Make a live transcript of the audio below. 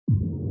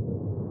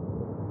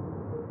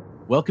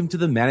Welcome to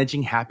the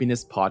Managing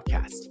Happiness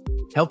podcast,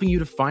 helping you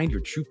to find your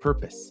true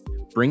purpose,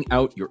 bring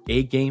out your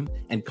A game,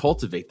 and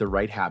cultivate the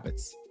right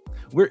habits.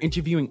 We're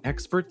interviewing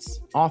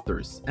experts,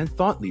 authors, and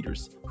thought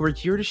leaders who are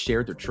here to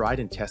share their tried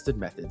and tested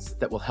methods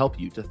that will help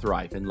you to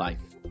thrive in life.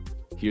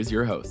 Here's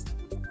your host.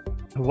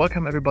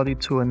 Welcome everybody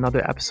to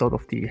another episode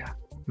of the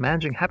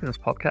Managing Happiness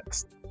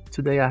podcast.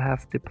 Today I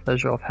have the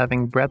pleasure of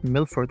having Brad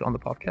Milford on the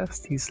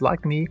podcast. He's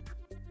like me,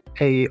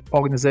 a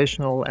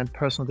organizational and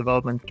personal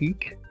development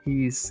geek.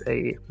 He's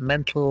a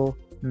mental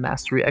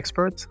mastery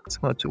expert.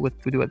 Similar to what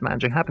we do at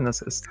Managing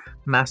Happiness is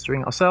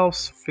mastering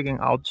ourselves, figuring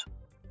out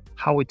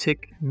how we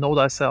tick, know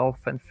thyself,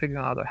 and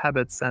figuring out our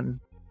habits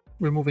and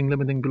removing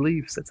limiting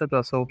beliefs,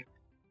 etc. So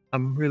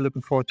I'm really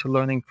looking forward to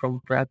learning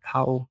from Brad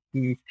how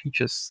he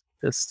teaches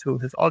this to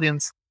his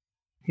audience.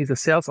 He's a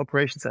sales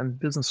operations and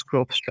business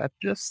growth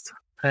strategist,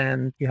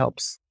 and he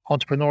helps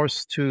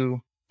entrepreneurs to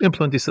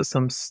implement these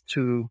systems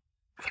to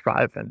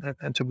thrive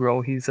and to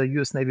grow. He's a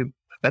US Navy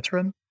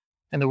veteran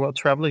and a world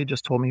traveler. He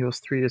just told me he was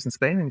 3 years in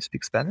Spain and he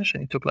speaks Spanish,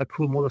 and he took like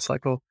cool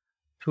motorcycle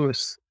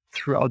tours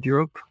throughout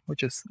Europe,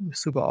 which is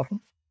super awesome.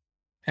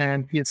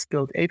 And he has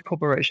built 8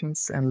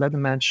 corporations and led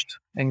and managed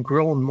and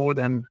grown more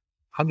than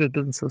 100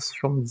 businesses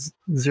from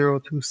 0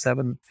 to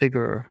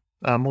 7-figure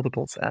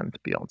multiples and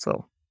beyond.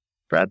 So,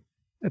 Brad,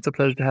 it's a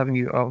pleasure to having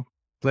you.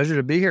 Pleasure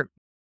to be here.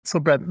 So,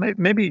 Brad,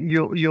 maybe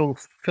you'll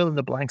fill in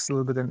the blanks a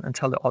little bit and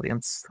tell the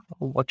audience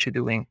what you're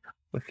doing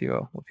with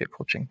your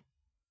coaching.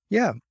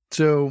 Yeah.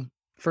 So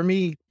for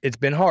me, it's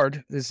been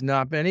hard. It's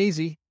not been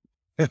easy,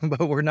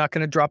 but we're not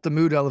going to drop the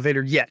mood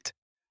elevator yet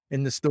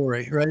in the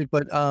story, right?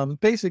 But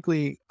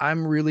basically,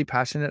 I'm really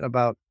passionate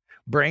about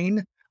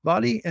brain,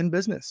 body, and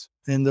business.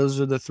 And those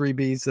are the 3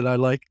 Bs that I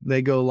like.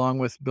 They go along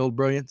with Build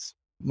Brilliance.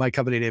 My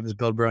company name is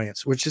Build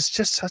Brilliance, which is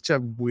just such a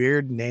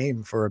weird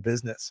name for a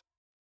business.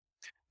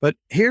 But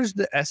here's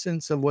the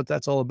essence of what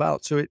that's all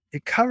about. So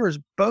it covers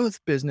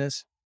both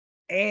business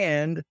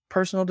and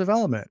personal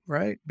development,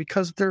 right?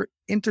 Because they're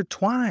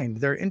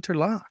intertwined, they're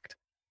interlocked.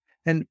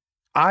 And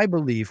I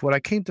believe what I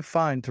came to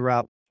find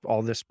throughout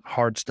all this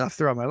hard stuff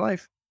throughout my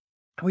life,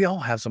 we all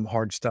have some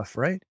hard stuff,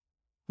 right?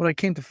 What I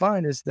came to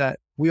find is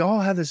that we all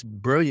have this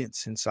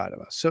brilliance inside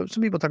of us. So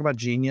some people talk about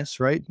genius,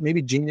 right?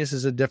 Maybe genius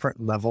is a different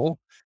level.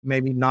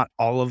 Maybe not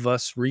all of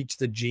us reach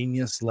the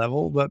genius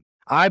level, but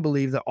I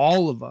believe that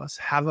all of us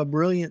have a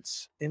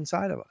brilliance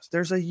inside of us.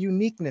 There's a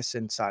uniqueness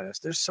inside us.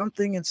 There's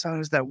something inside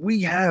us that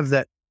we have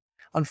that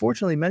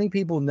unfortunately many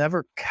people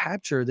never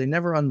capture. They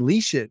never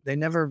unleash it. They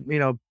never,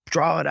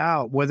 draw it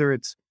out, whether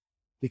it's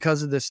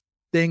because of this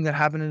thing that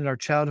happened in our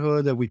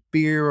childhood that we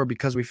fear, or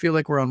because we feel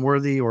like we're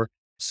unworthy, or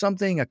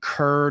something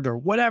occurred, or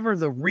whatever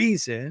the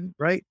reason,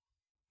 right?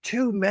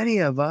 Too many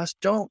of us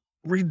don't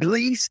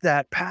release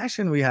that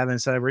passion we have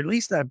inside,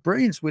 release that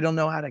brilliance. We don't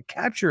know how to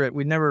capture it.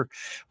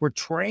 We're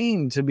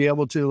trained to be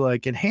able to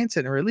enhance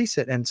it and release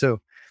it. And so,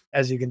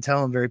 as you can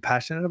tell, I'm very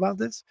passionate about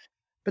this,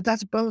 but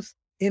that's both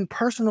in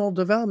personal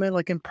development,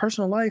 like in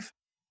personal life,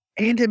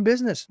 and in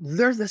business.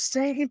 They're the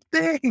same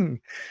thing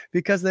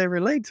because they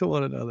relate to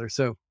one another.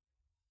 So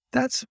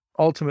that's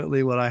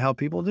ultimately what I help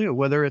people do,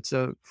 whether it's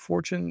a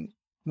Fortune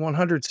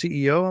 100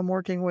 CEO I'm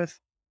working with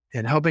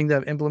and helping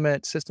them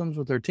implement systems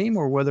with their team,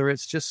 or whether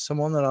it's just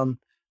someone that I'm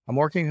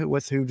working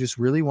with who just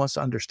really wants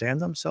to understand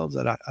themselves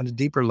at a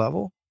deeper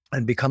level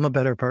and become a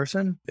better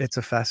person. It's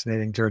a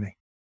fascinating journey.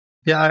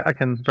 Yeah, I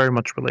can very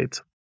much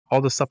relate.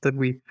 All the stuff that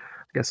I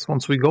guess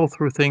once we go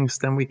through things,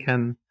 then we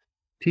can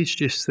teach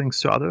these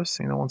things to others.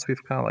 Once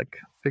we've kind of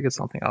figured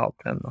something out,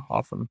 and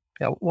often,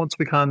 once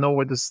we kind of know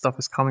where this stuff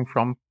is coming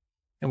from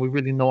and we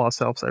really know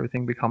ourselves,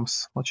 everything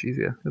becomes much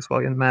easier. As well,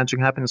 in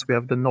Managing Happiness, we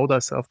have the Know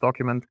Thyself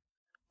document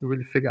to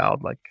really figure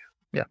out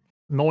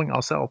knowing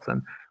ourselves.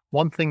 And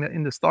one thing that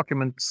in this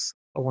document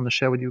I want to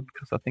share with you,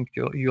 because I think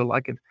you'll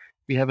like it,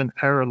 we have an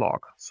error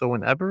log. So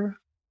whenever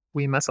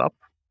we mess up,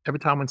 every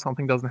time when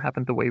something doesn't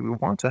happen the way we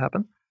want it to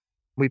happen,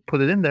 we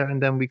put it in there,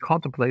 and then we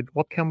contemplate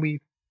what can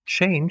we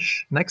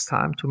change next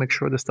time to make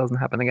sure this doesn't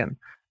happen again.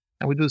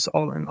 And we do this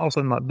also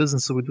in my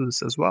business, so we do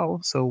this as well.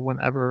 So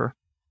whenever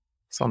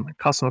some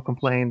customer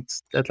complaint,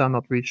 deadline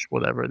not reached,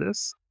 whatever it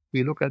is,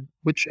 we look at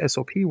which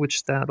SOP, which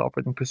standard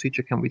operating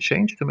procedure can we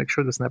change to make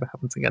sure this never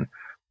happens again.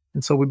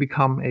 And so we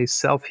become a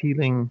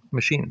self-healing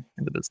machine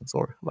in the business,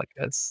 or when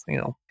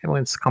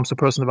it comes to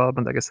personal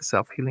development, I guess a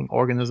self-healing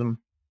organism,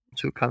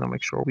 to kind of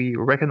make sure we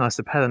recognize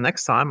the pattern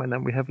next time. And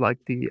then we have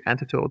the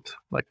antidote,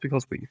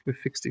 because we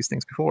fixed these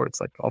things before. It's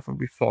often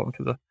we fall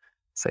into the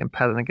same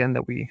pattern again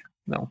that we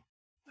know.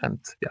 And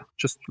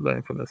just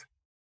learning from this.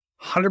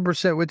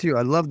 100% with you.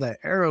 I love that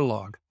error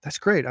log. That's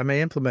great. I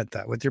may implement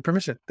that with your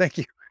permission. Thank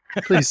you.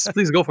 Please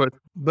go for it.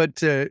 But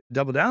to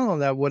double down on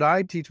that, what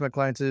I teach my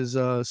clients is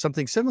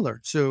something similar.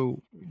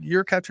 So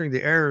you're capturing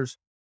the errors.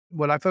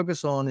 What I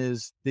focus on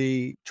is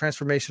the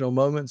transformational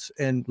moments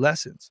and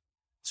lessons.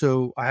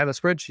 So I have a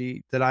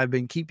spreadsheet that I've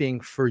been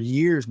keeping for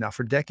years now,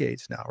 for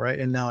decades now, right?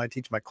 And now I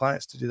teach my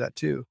clients to do that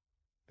too,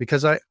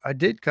 because I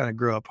did kind of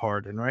grow up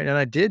hard, and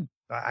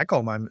I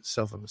call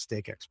myself a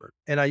mistake expert.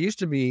 And I used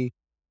to be,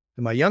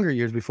 in my younger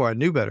years before I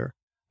knew better,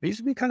 I used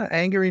to be kind of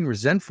angry and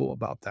resentful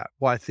about that,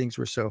 why things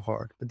were so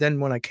hard. But then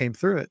when I came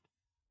through it,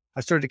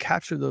 I started to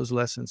capture those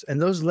lessons,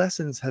 and those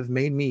lessons have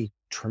made me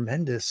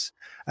tremendous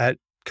at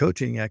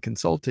coaching, at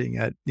consulting,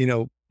 at,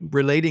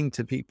 relating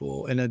to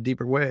people in a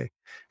deeper way.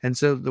 And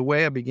so the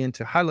way I began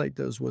to highlight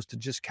those was to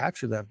just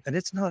capture them. And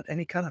it's not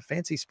any kind of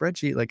fancy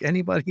spreadsheet like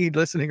anybody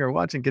listening or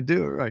watching could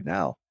do it right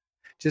now.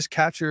 Just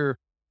capture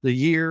the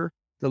year,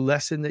 the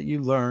lesson that you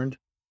learned,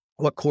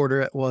 what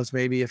quarter it was.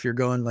 Maybe if you're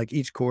going like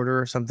each quarter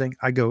or something,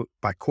 I go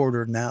by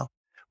quarter now.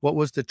 What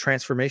was the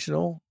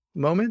transformational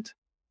moment?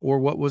 Or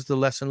what was the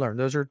lesson learned?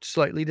 Those are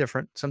slightly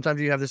different.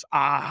 Sometimes you have this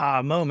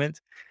aha moment,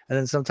 and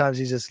then sometimes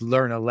you just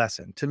learn a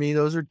lesson. To me,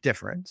 those are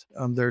different.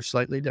 They're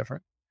slightly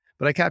different,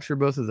 but I capture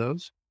both of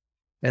those,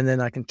 and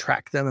then I can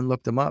track them and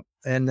look them up.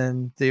 And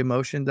then the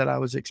emotion that I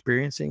was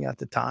experiencing at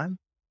the time,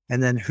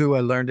 and then who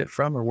I learned it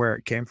from or where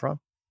it came from.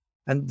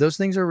 And those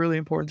things are really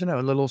important to know.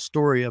 A little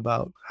story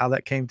about how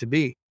that came to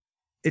be.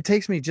 It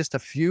takes me just a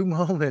few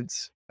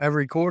moments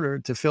every quarter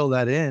to fill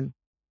that in,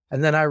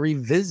 and then I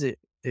revisit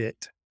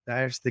it.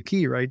 That's the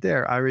key right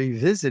there. I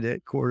revisit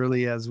it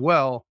quarterly as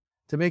well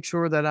to make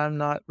sure that I'm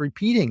not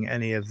repeating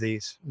any of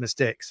these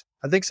mistakes.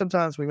 I think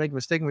sometimes we make a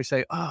mistake and we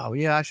say, oh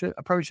yeah,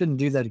 I probably shouldn't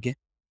do that again.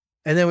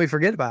 And then we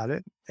forget about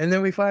it. And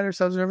then we find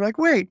ourselves and we're like,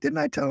 wait, didn't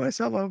I tell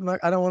myself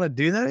I don't want to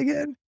do that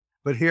again?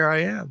 But here I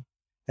am.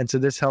 And so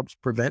this helps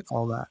prevent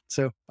all that.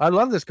 So I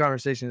love this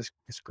conversation.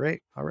 It's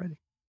great already.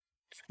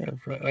 Yeah,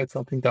 write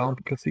something down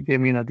because you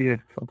gave me an idea,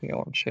 something I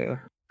want to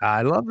share.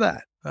 I love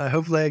that.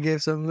 Hopefully I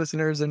gave some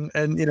listeners and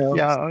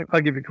Yeah,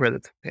 I'll give you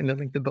credit in the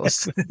link to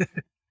those.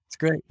 It's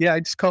great. Yeah,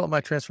 I just call it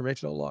my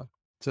transformational log.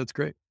 So it's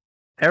great.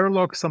 Error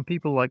log, some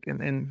people like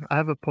in I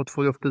have a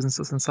portfolio of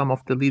businesses and some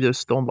of the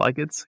leaders don't like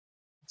it.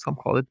 Some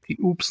call it the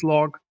oops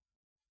log,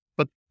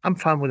 but I'm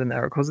fine with an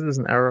error because it is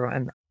an error.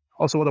 And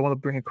also what I want to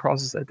bring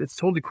across is that it's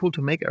totally cool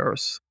to make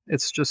errors.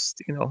 It's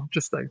just,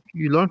 just like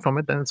you learn from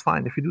it, then it's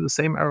fine. If you do the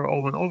same error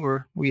over and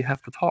over, we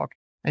have to talk.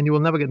 And you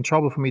will never get in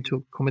trouble for me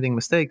to committing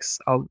mistakes.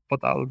 But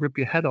I'll rip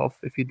your head off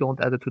if you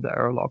don't add it to the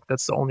error log.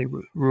 That's the only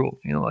rule.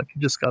 You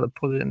just got to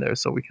put it in there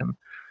so we can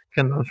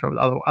learn from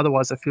it.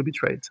 Otherwise, I feel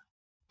betrayed.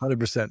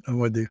 100%. I'm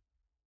with you.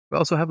 We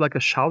also have like a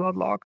shout out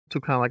log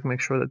to kind of like make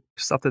sure that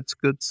stuff that's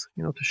good,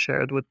 to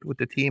share it with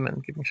the team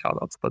and giving shout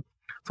outs. But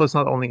so it's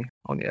not only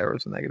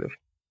errors and negative.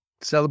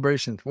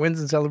 Celebrations,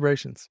 wins and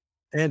celebrations,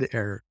 and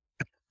error.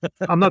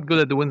 I'm not good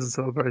at the wins and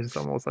celebrations.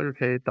 I'm always like,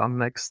 okay, done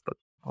next, but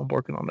I'm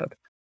working on that.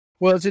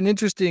 Well, it's an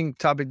interesting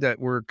topic that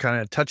we're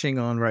kind of touching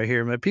on right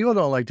here. But people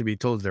don't like to be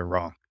told they're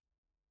wrong.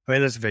 I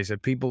mean, let's face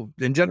it, people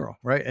in general,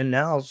 right? And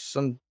now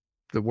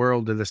the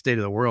world or the state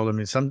of the world. I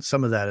mean,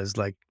 some of that is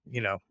like,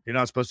 you're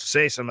not supposed to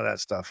say some of that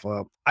stuff.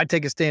 Well, I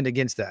take a stand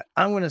against that.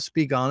 I'm going to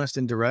speak honest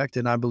and direct.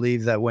 And I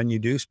believe that when you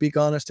do speak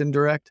honest and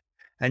direct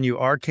and you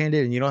are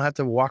candid and you don't have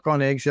to walk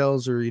on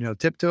eggshells or,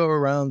 tiptoe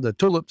around the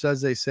tulips,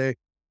 as they say,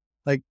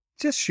 like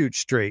just shoot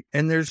straight.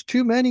 And there's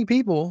too many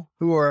people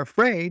who are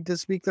afraid to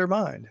speak their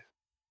mind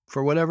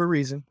for whatever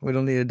reason. We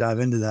don't need to dive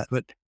into that.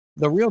 But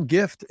the real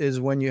gift is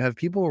when you have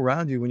people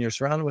around you, when you're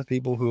surrounded with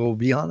people who will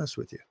be honest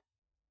with you.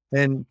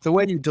 And the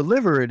way you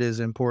deliver it is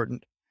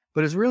important,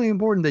 but it's really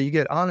important that you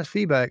get honest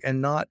feedback and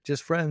not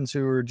just friends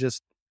who are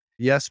just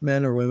yes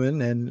men or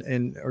women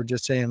and are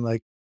just saying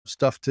like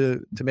stuff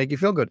to make you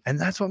feel good. And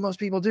that's what most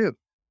people do.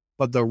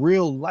 But the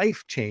real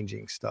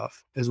life-changing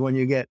stuff is when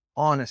you get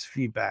honest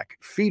feedback.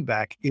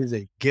 Feedback is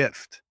a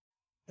gift.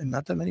 And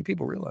not that many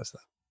people realize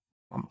that.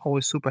 I'm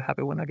always super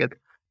happy when I get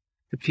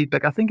the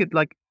feedback. I think it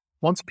like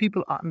once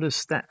people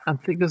understand, I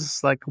think this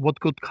is like what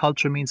good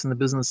culture means in the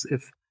business.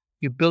 If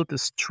you build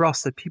this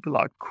trust that people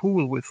are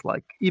cool with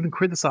like even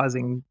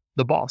criticizing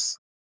the boss.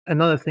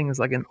 Another thing is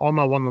like in all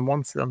my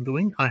one-on-ones that I'm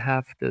doing, I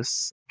have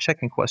this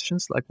checking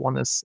questions. Like one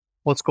is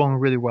what's going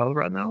really well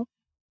right now?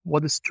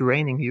 What is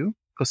draining you?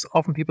 Because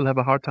often people have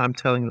a hard time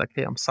telling like,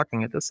 hey, I'm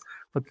sucking at this,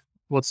 but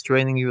what's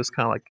draining you is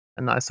kind of like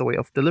a nicer way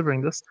of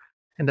delivering this.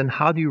 And then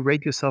how do you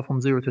rate yourself from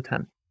 0 to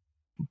 10?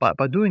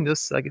 By doing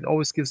this, like it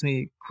always gives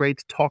me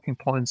great talking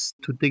points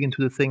to dig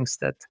into the things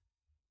that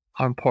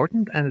are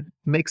important, and it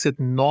makes it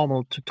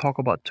normal to talk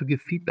about, to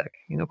give feedback,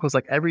 because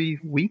like every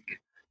week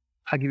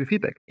I give you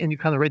feedback and you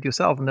kind of rate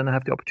yourself, and then I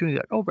have the opportunity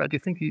like, oh, Brad, do you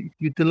think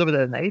you delivered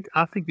at an 8?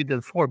 I think you did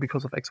a 4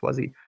 because of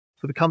XYZ.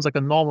 So it becomes like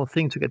a normal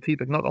thing to get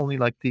feedback, not only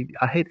like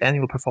I hate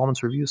annual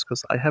performance reviews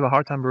because I have a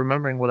hard time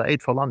remembering what I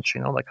ate for lunch,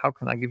 like how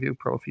can I give you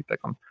pro feedback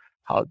on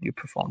how you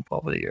performed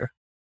over the year?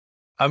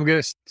 I'm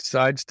going to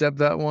sidestep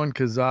that one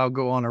because I'll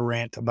go on a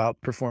rant about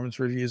performance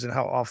reviews and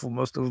how awful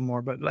most of them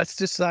are, but let's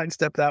just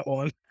sidestep that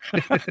one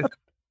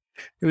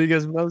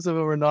because most of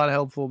them are not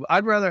helpful.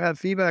 I'd rather have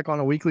feedback on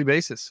a weekly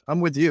basis.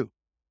 I'm with you.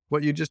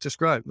 What you just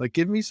described, like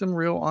give me some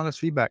real honest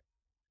feedback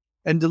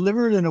and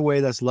deliver it in a way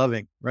that's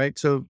loving, right?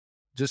 So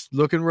just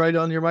looking right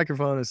on your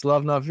microphone, it's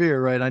love, not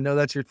fear, right? I know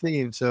that's your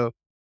theme. So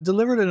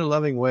deliver it in a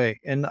loving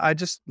way. And I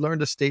just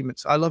learned a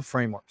statement. I love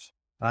frameworks.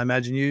 I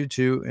imagine you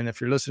too. And if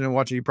you're listening and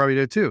watching, you probably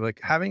do too. Like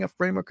having a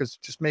framework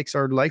just makes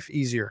our life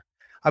easier.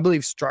 I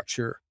believe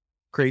structure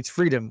creates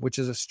freedom, which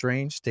is a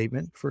strange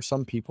statement for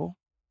some people.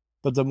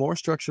 But the more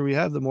structure we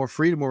have, the more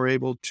freedom we're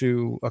able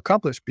to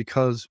accomplish,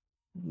 because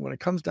when it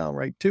comes down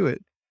right to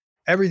it,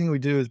 everything we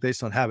do is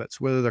based on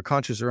habits, whether they're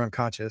conscious or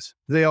unconscious.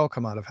 They all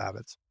come out of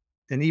habits.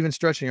 And even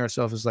stretching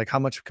ourselves is like, how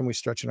much can we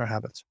stretch in our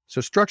habits? So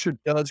structure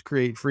does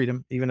create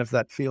freedom, even if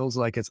that feels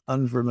like it's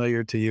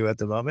unfamiliar to you at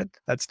the moment,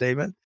 that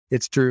statement.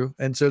 It's true.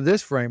 And so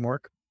this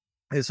framework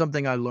is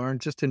something I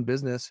learned just in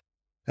business.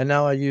 And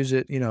now I use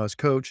it, as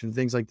coach and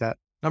things like that.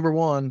 Number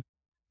one,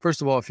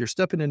 first of all, if you're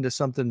stepping into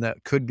something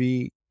that could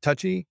be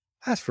touchy,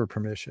 ask for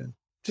permission.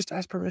 Just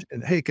ask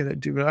permission. Hey, can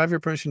I have your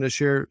permission to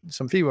share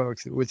some feedback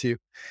with you?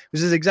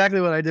 This is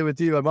exactly what I did with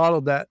you. I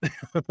modeled that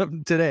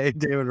today,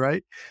 David,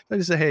 right? I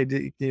just say,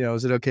 hey,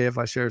 is it okay if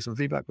I share some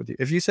feedback with you?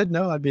 If you said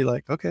no, I'd be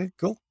like, okay,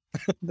 cool.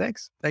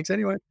 Thanks. Thanks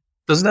anyway.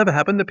 Does it ever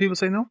happen that people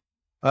say no?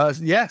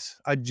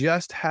 Yes, I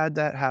just had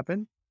that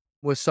happen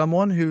with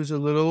someone who's a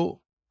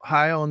little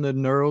high on the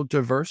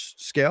neurodiverse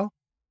scale.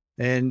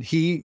 And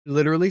he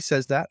literally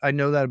says that. I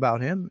know that about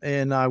him.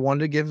 And I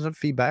wanted to give him some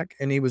feedback.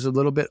 And he was a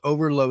little bit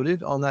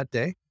overloaded on that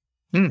day.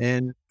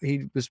 And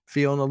he was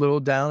feeling a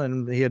little down,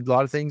 and he had a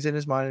lot of things in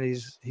his mind.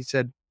 And he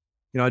said,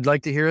 I'd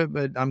like to hear it,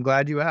 but I'm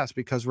glad you asked,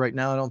 because right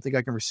now I don't think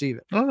I can receive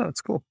it. Oh, that's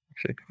cool.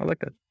 Actually, I like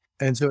that.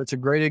 And so it's a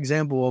great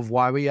example of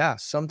why we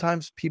ask.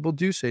 Sometimes people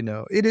do say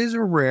no. It is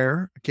a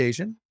rare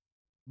occasion,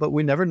 but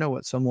we never know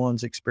what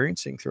someone's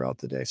experiencing throughout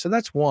the day. So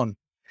that's one.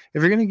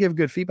 If you're going to give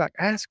good feedback,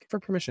 ask for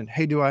permission.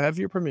 Hey, do I have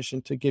your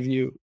permission to give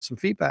you some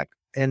feedback?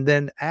 And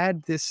then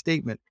add this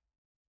statement.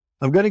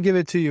 I'm going to give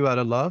it to you out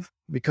of love,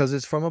 because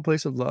it's from a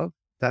place of love.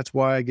 That's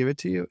why I give it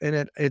to you.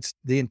 And it's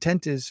the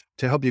intent is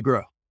to help you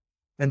grow.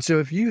 And so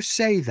if you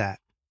say that,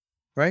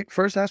 right,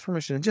 first ask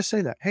permission and just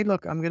say that. Hey,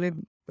 look,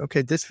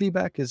 this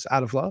feedback is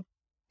out of love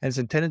and it's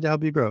intended to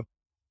help you grow.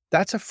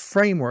 That's a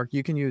framework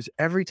you can use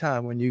every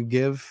time when you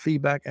give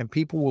feedback, and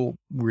people will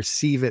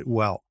receive it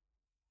well.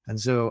 And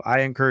so I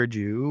encourage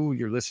you,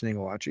 you're listening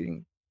or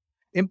watching,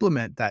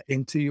 implement that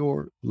into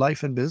your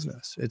life and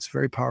business. It's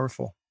very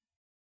powerful.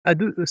 I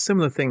do a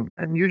similar thing.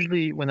 And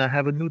usually when I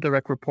have a new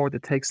direct report,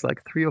 it takes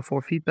like 3 or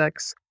 4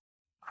 feedbacks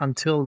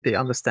until they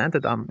understand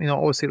that I'm,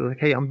 always say like,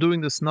 hey, I'm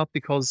doing this not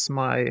because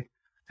I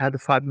had a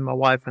fight with my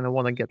wife and I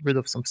want to get rid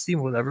of some steam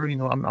or whatever.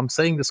 I'm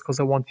saying this because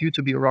I want you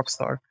to be a rock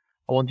star.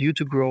 I want you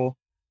to grow.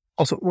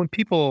 Also, when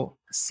people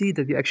see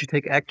that you actually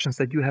take actions,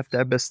 that you have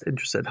their best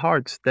interest at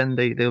heart, then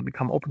they'll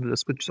become open to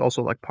this, which is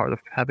also like part of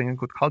having a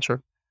good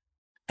culture.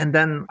 And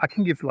then I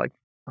can give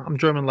I'm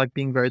German, like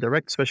being very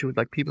direct, especially with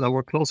like people I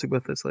work closely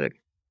with. It's like,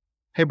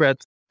 hey, Brad,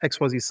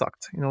 XYZ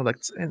sucked.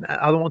 And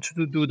I don't want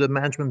you to do the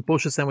management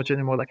bullshit sandwich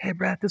anymore. Like, hey,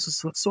 Brad, this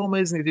is so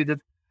amazing that you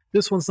did.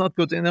 This one's not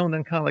good. And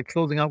then kind of like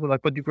closing out with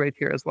like, but you're great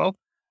here as well.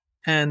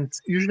 And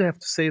usually I have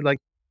to say like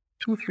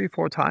 2, 3,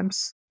 4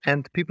 times.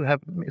 And people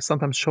have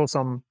sometimes show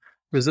some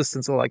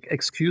resistance or like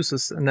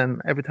excuses. And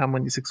then every time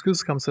when these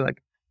excuses come, so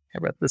like, hey,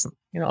 Brad, listen,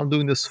 I'm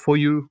doing this for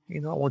you. I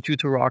want you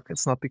to rock.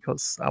 It's not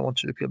because I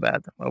want you to feel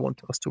bad. I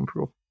want us to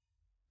improve.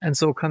 And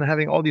so kind of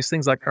having all these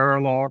things like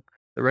error log,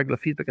 the regular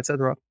feedback,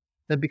 etc.,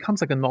 that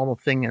becomes like a normal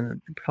thing,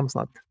 and it becomes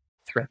not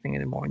threatening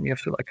anymore. And you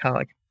have to like kind of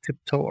like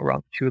tiptoe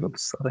around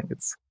tulips. I think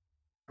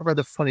I read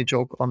a funny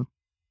joke on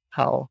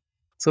so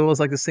it was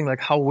like this thing,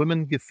 like how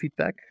women give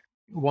feedback.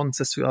 One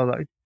says to the other,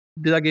 like,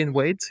 did I gain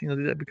weight?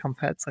 Did I become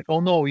fat? It's like, oh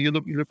no, you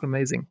look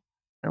amazing.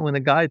 And when a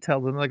guy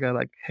tells another guy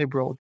like, hey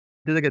bro,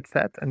 did I get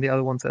fat? And the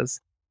other one says,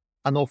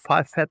 I know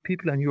 5 fat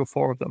people and you are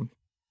 4 of them.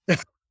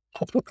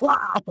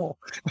 Wow.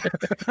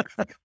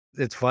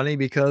 It's funny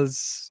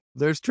because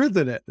there's truth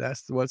in it.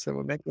 That's what's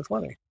what makes it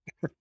funny.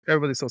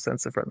 Everybody's so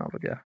sensitive right now,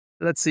 but yeah.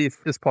 Let's see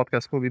if this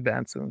podcast will be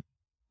banned soon.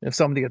 If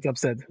somebody gets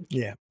upset.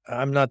 Yeah,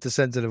 I'm not the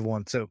sensitive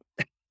one, so.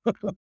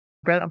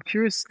 Brad, I'm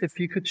curious if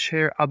you could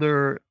share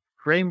other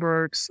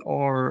frameworks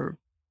or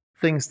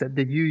things that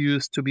you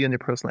use to be on your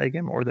personal A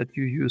game, or that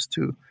you use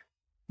to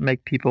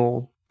make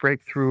people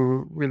break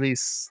through,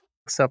 release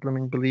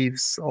self-limiting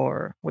beliefs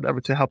or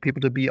whatever, to help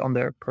people to be on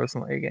their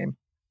personal A game.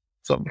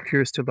 So I'm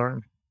curious to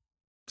learn.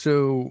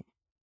 So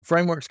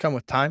frameworks come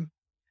with time.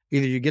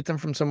 Either you get them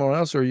from someone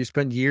else or you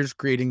spend years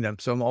creating them.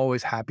 So I'm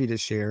always happy to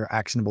share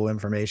actionable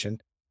information.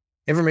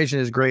 Information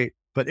is great,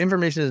 but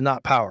information is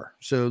not power.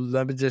 So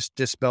let me just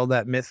dispel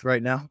that myth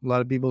right now. A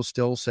lot of people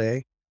still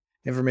say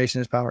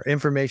information is power.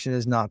 Information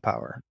is not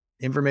power.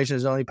 Information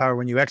is only power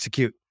when you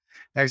execute.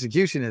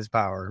 Execution is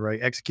power,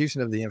 right?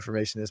 Execution of the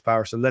information is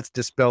power. So let's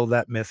dispel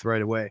that myth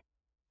right away.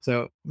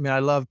 So, I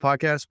love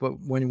podcasts, but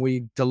when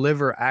we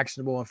deliver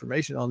actionable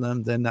information on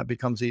them, then that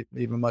becomes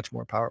even much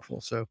more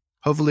powerful. So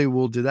hopefully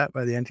we'll do that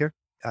by the end here.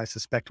 I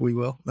suspect we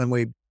will, and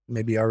we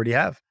maybe already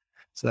have.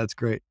 So that's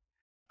great.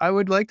 I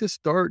would like to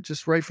start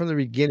just right from the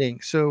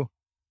beginning. So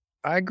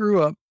I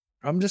grew up,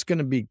 I'm just going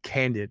to be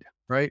candid,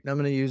 right? And I'm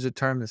going to use a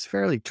term that's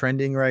fairly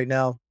trending right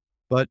now,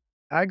 but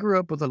I grew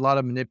up with a lot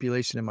of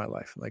manipulation in my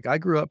life. Like I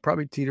grew up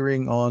probably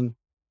teetering on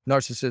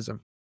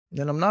narcissism.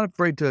 And I'm not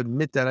afraid to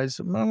admit that. I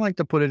don't like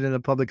to put it in the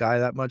public eye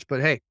that much,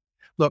 but hey,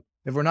 look,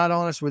 if we're not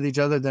honest with each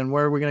other, then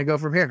where are we going to go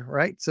from here?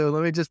 Right. So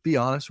let me just be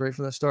honest right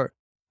from the start.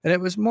 And it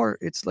was more,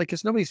 it's like,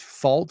 it's nobody's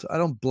fault. I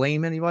don't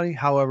blame anybody.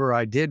 However,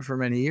 I did for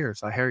many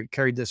years. I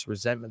carried this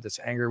resentment, this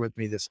anger with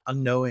me, this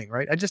unknowing,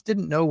 right? I just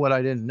didn't know what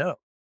I didn't know.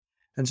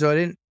 And so I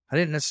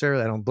didn't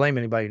necessarily, I don't blame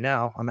anybody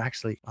now. I'm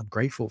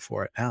grateful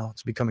for it now.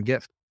 It's become a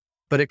gift.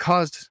 But it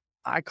caused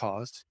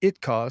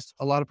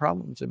a lot of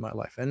problems in my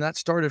life. And that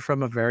started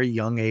from a very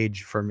young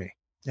age for me.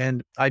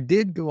 And I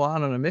did go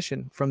on a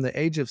mission from the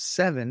age of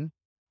 7.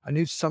 I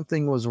knew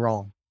something was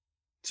wrong.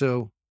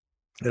 So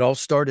it all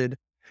started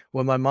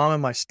when my mom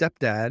and my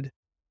stepdad,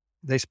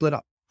 they split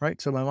up,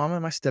 right? So my mom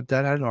and my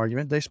stepdad had an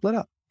argument. They split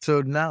up.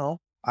 So now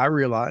I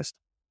realized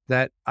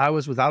that I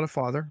was without a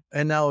father,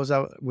 and now I was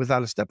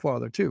without a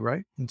stepfather too,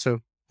 right? And so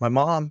my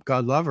mom,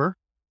 God love her,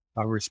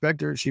 I respect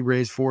her. She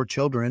raised 4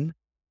 children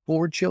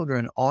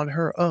on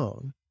her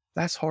own.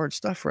 That's hard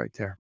stuff right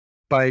there.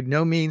 By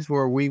no means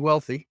were we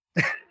wealthy.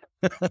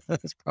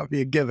 That's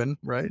probably a given,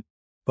 right?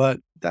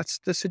 But that's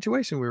the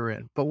situation we were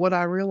in. But what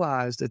I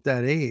realized at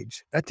the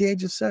age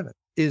of 7,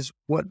 is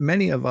what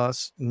many of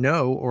us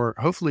know, or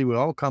hopefully we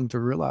all come to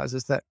realize,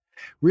 is that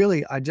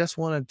really I just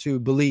wanted to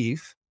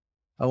believe,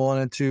 I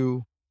wanted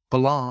to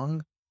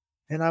belong,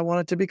 and I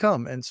wanted to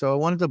become. And so I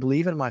wanted to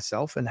believe in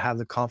myself and have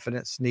the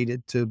confidence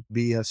needed to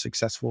be a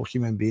successful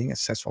human being, a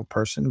successful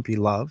person, be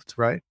loved,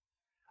 right?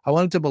 I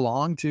wanted to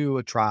belong to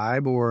a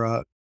tribe or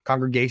a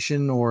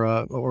congregation or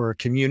a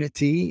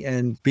community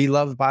and be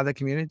loved by the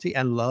community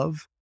and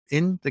love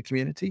in the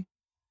community.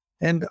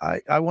 And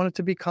I wanted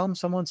to become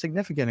someone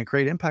significant and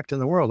create impact in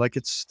the world. Like,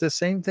 it's the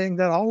same thing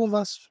that all of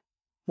us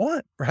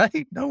want,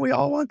 right? No, we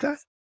all want that.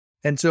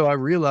 And so I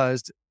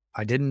realized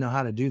I didn't know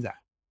how to do that.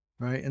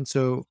 Right. And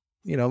so,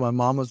 my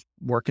mom was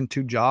working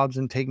 2 jobs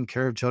and taking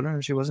care of children,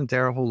 and she wasn't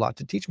there a whole lot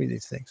to teach me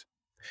these things.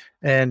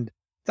 And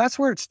that's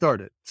where it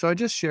started. So I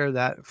just share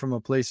that from a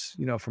place,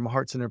 from a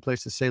heart-centered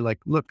place, to say, like,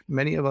 look,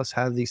 many of us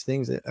have these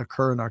things that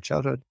occur in our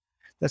childhood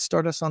that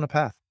start us on a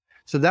path.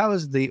 So that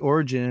was the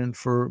origin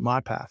for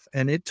my path.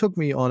 And it took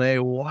me on a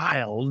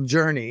wild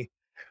journey,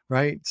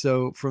 right?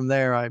 So from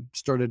there, I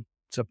started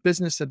some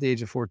business at the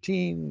age of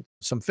 14,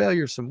 some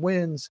failures, some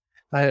wins.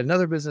 I had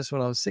another business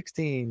when I was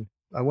 16.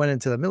 I went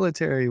into the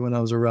military when I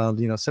was around,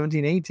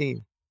 17,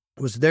 18.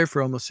 I was there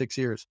for almost 6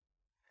 years.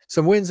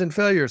 Some wins and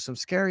failures, some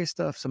scary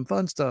stuff, some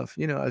fun stuff,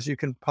 as you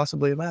can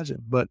possibly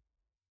imagine. But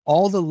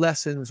all the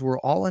lessons were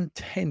all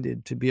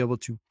intended to be able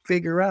to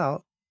figure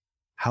out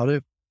how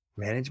to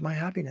manage my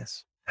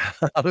happiness,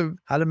 how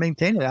to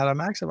maintain it, how to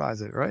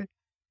maximize it, right?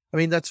 I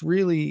mean, that's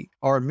really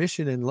our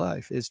mission in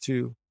life, is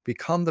to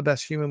become the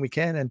best human we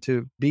can and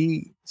to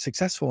be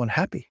successful and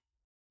happy.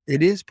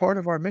 It is part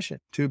of our mission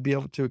to be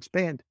able to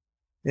expand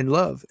in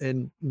love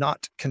and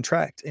not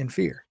contract in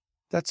fear.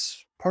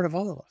 That's part of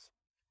all of us.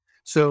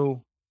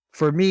 So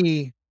for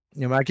me,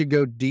 I could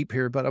go deep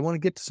here, but I want to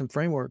get to some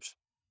frameworks.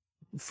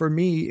 For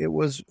me, it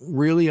was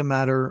really a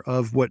matter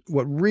of what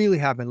really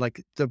happened.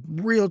 Like, the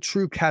real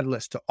true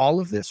catalyst to all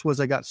of this was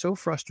I got so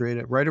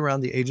frustrated right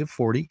around the age of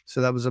 40.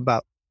 So that was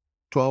about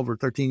 12 or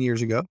 13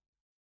 years ago.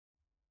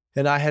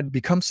 And I had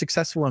become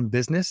successful in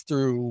business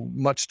through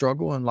much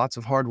struggle and lots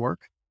of hard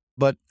work,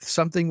 but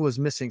something was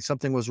missing,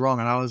 something was wrong.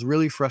 And I was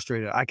really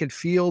frustrated. I could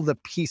feel the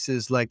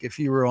pieces, like if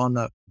you were on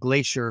the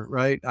glacier,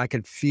 right? I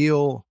could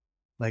feel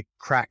like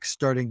cracks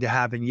starting to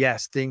happen.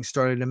 Yes, things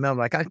started to melt.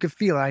 Like, I could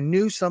feel, I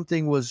knew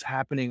something was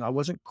happening. I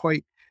wasn't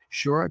quite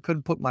sure. I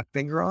couldn't put my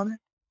finger on it.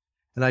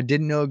 And I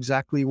didn't know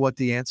exactly what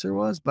the answer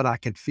was, but I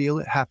could feel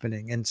it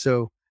happening. And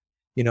so,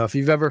 if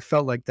you've ever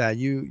felt like that,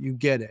 you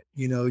get it,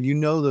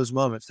 those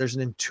moments. There's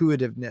an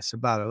intuitiveness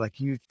about it. Like,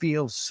 you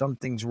feel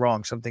something's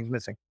wrong, something's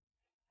missing.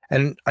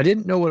 And I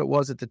didn't know what it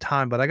was at the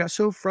time, but I got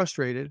so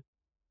frustrated.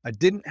 I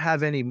didn't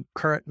have any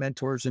current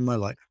mentors in my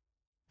life.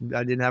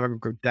 I didn't have a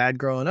dad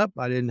growing up.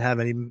 I didn't have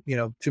any,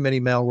 too many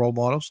male role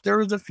models. There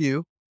was a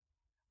few,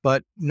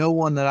 but no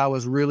one that I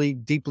was really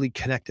deeply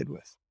connected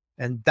with.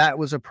 And that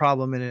was a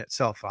problem in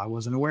itself. I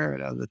wasn't aware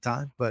of it at the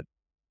time, but,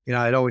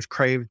 I'd always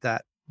craved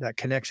that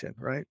connection,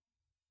 right?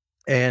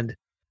 And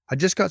I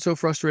just got so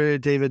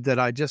frustrated, David, that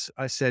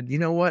I said, you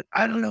know what?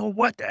 I don't know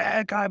what the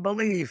heck I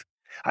believe.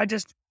 I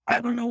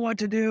don't know what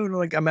to do. And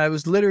like, I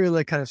was literally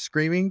like kind of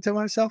screaming to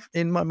myself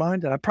in my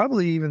mind. And I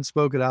probably even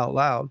spoke it out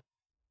loud.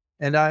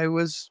 And I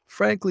was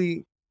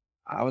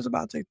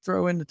about to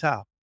throw in the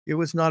towel. It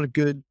was not a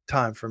good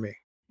time for me.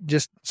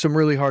 Just some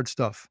really hard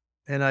stuff.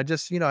 And I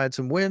just, I had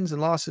some wins and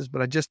losses,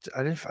 but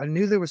I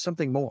knew there was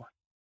something more.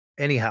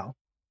 Anyhow,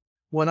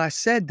 when I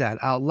said that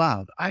out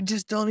loud, I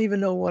just don't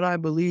even know what I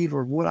believe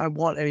or what I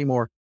want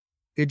anymore.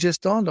 It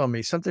just dawned on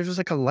me. Something was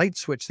like a light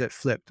switch that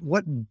flipped.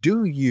 What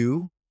do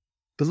you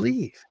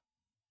believe?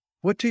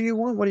 What do you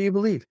want? What do you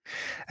believe?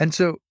 And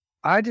so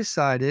I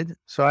decided,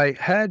 so I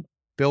had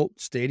built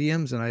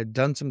stadiums and I had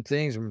done some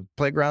things from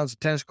playgrounds,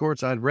 tennis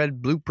courts. I'd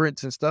read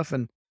blueprints and stuff,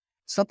 and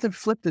something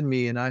flipped in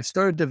me. And I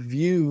started to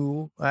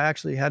view, I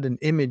actually had an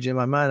image in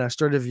my mind. I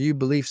started to view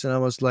beliefs, and I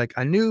was like,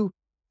 I knew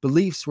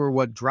beliefs were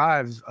what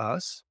drives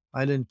us.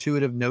 I had an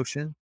intuitive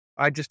notion.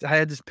 I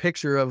had this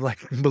picture of like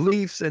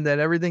beliefs, and then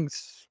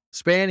everything's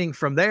spanning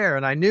from there.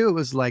 And I knew it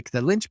was like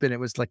the linchpin. It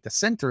was like the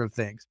center of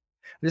things.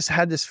 I just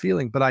had this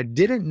feeling, but I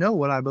didn't know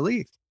what I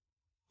believed.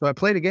 So I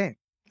played a game.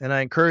 And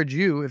I encourage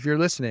you, if you're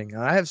listening,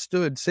 and I have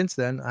stood since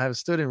then, I have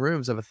stood in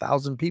rooms of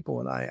 1,000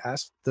 people and I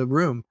asked the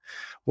room,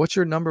 what's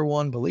your number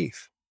one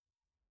belief?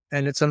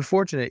 And it's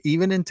unfortunate,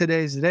 even in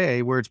today's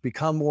day where it's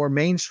become more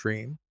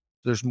mainstream,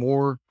 there's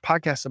more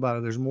podcasts about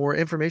it, there's more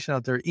information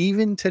out there.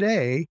 Even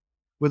today,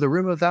 with a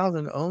room of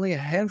 1,000, only a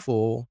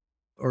handful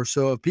or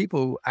so of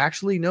people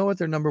actually know what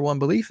their number one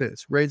belief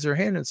is. Raise their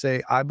hand and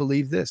say, I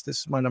believe this.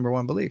 This is my number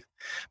one belief.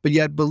 But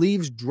yet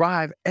beliefs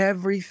drive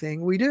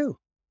everything we do.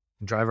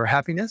 Drive our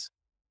happiness.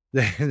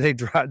 They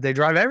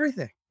drive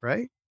everything,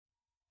 right?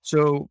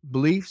 So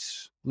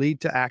beliefs lead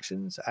to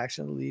actions,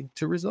 action lead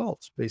to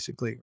results,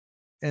 basically.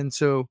 And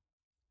so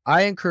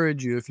I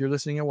encourage you, if you're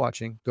listening and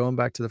watching, going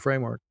back to the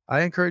framework,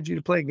 I encourage you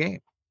to play a game.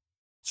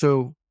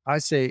 So I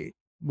say,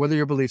 what are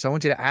your beliefs? I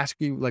want you to ask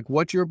you like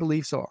what your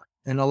beliefs are.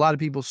 And a lot of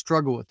people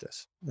struggle with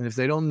this. And if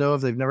they don't know,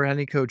 if they've never had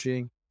any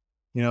coaching,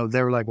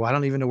 they're like, well, I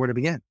don't even know where to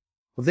begin.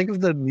 Well, think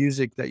of the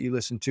music that you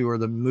listen to or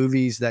the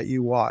movies that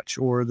you watch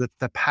or the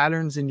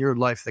patterns in your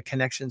life, the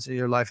connections in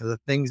your life, and the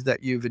things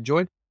that you've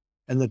enjoyed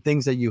and the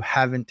things that you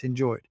haven't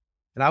enjoyed.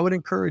 And I would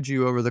encourage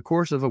you over the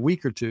course of a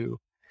week or two,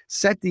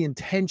 set the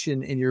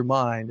intention in your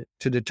mind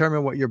to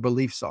determine what your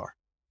beliefs are.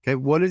 Okay.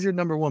 What is your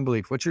number one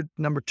belief? What's your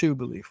number two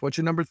belief? What's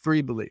your number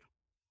three belief?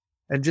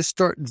 And just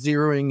start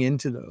zeroing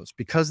into those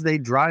because they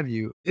drive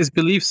you. Is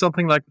belief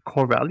something like a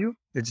core value?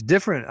 It's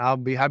different. I'll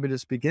be happy to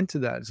speak into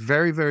that. It's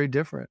very, very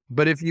different.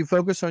 But if you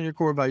focus on your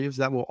core values,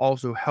 that will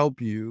also help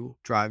you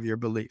drive your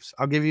beliefs.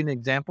 I'll give you an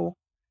example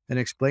and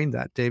explain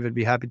that. David,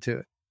 be happy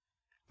to.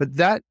 But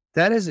that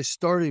is a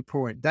starting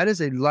point. That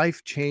is a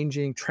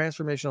life-changing,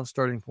 transformational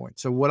starting point.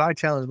 So what I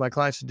challenge my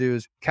clients to do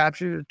is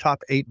capture the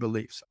top 8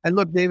 beliefs. And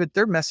look, David,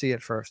 they're messy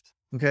at first.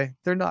 Okay.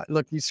 They're not,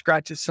 look, you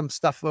scratch some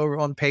stuff over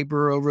on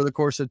paper over the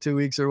course of 2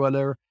 weeks or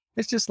whatever.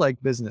 It's just like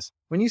business.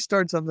 When you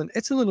start something,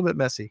 it's a little bit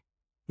messy,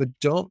 but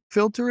don't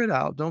filter it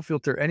out. Don't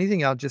filter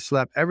anything out. Just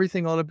slap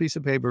everything on a piece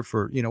of paper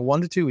for,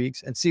 1 to 2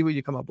 weeks and see what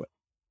you come up with.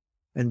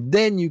 And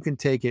then you can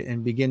take it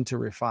and begin to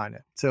refine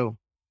it. So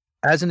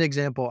as an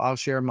example, I'll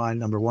share my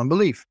number one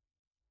belief.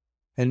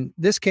 And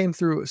this came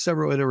through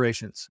several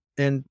iterations.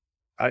 And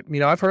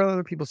I've heard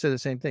other people say the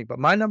same thing, but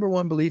my number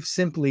one belief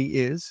simply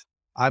is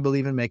I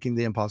believe in making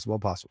the impossible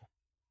possible.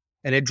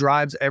 And it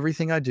drives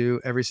everything I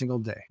do every single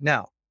day.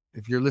 Now,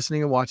 if you're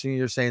listening and watching,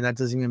 you're saying that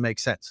doesn't even make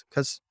sense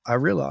because I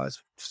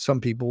realize some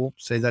people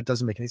say that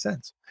doesn't make any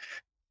sense,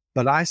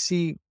 but I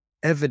see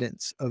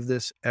evidence of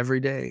this every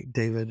day,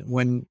 David,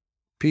 when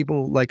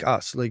people like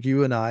us, like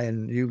you and I,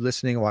 and you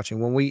listening and watching,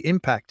 when we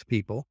impact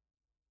people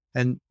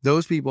and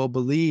those people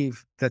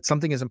believe that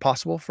something is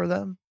impossible for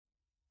them,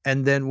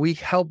 and then we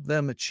help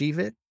them achieve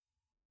it,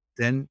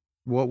 then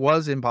what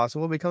was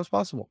impossible becomes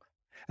possible.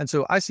 And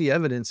so I see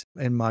evidence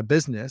in my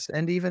business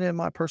and even in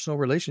my personal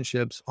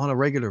relationships on a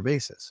regular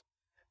basis.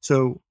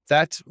 So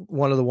that's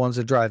one of the ones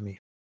that drive me.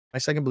 My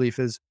second belief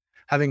is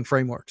having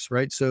frameworks,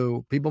 right?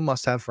 So people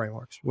must have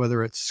frameworks,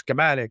 whether it's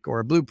schematic or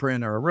a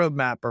blueprint or a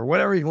roadmap or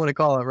whatever you want to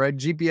call it, right?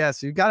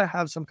 GPS, you got to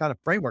have some kind of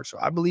framework. So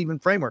I believe in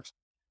frameworks,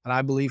 and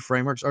I believe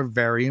frameworks are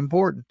very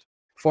important.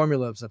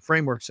 Formulas and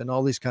frameworks and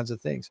all these kinds of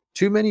things.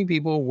 Too many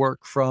people work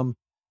from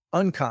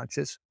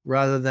unconscious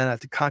rather than at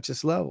the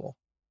conscious level.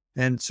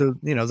 And so,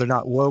 they're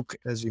not woke,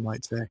 as you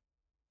might say.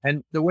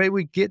 And the way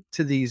we get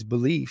to these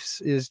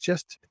beliefs is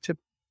just to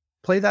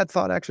play that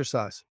thought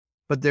exercise.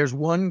 But there's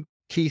one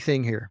key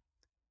thing here.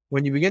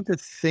 When you begin to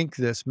think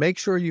this, make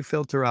sure you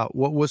filter out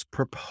what was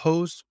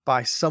proposed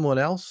by someone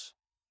else.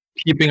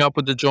 Keeping up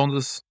with the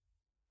Joneses.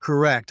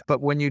 Correct. But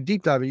when you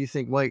deep dive it, you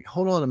think, wait,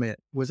 hold on a minute.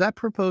 Was that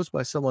proposed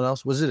by someone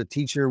else? Was it a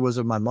teacher? Was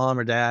it my mom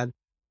or dad?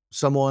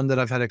 Someone that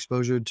I've had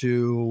exposure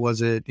to?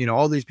 Was it,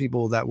 all these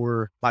people that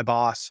were my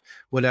boss,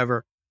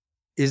 whatever?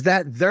 Is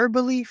that their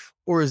belief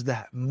or is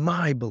that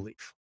my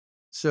belief?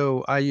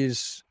 So I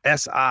use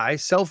SI,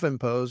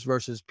 self-imposed,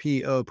 versus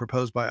PO,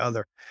 proposed by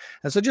other.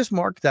 And so just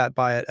mark that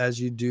by it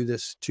as you do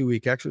this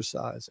 2-week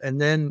exercise.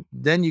 And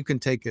then you can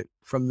take it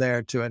from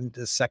there to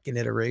the second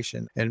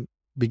iteration and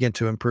begin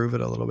to improve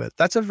it a little bit.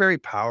 That's a very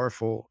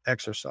powerful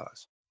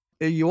exercise.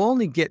 You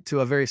only get to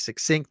a very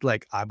succinct,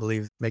 like, I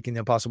believe making the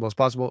impossible is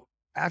possible,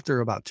 after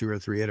about 2 or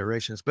 3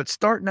 iterations. But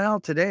start now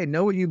today,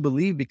 know what you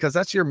believe, because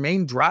that's your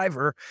main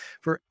driver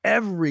for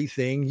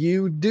everything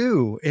you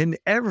do in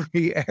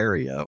every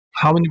area.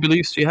 How many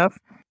beliefs do you have?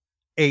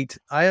 8.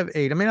 I have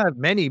 8. I have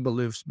many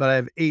beliefs, but I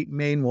have 8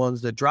 main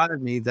ones that drive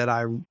me that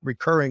I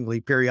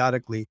recurringly,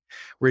 periodically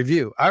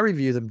review. I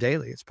review them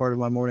daily. It's part of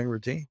my morning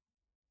routine.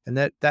 And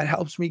that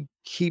helps me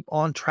keep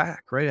on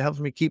track, right? It helps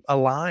me keep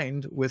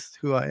aligned with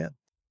who I am.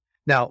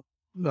 Now,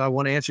 I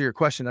want to answer your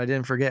question. I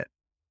didn't forget.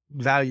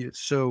 Values.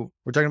 So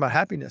we're talking about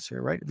happiness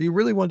here, right? If you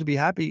really want to be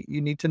happy,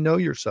 you need to know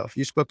yourself.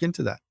 You spoke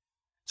into that.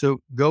 So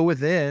go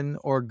within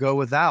or go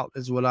without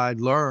is what I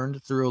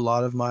learned through a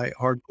lot of my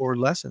hardcore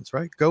lessons,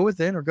 right? Go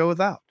within or go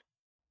without.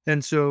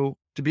 And so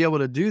to be able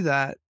to do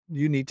that,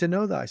 you need to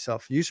know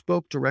thyself. You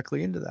spoke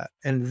directly into that.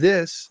 And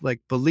this,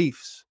 like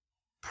beliefs,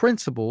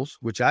 principles,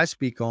 which I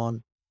speak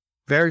on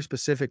very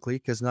specifically,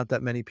 because not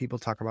that many people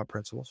talk about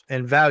principles,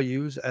 and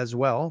values as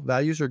well.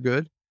 Values are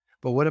good,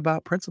 but what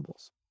about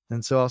principles?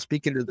 And so I'll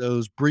speak into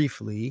those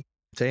briefly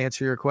to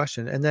answer your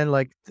question. And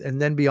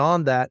then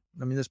beyond that,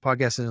 I mean, this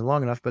podcast isn't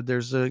long enough, but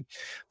there's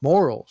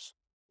morals.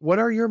 What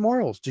are your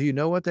morals? Do you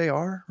know what they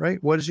are, right?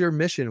 What is your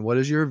mission? What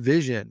is your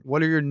vision?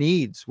 What are your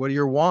needs? What are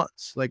your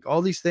wants? Like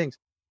all these things.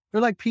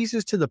 They're like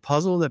pieces to the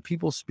puzzle that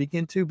people speak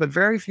into, but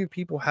very few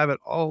people have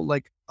it all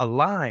like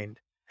aligned.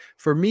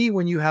 For me,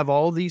 when you have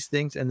all these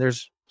things, and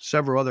there's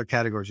several other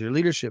categories, your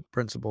leadership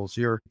principles,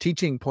 your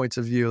teaching points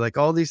of view, like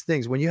all these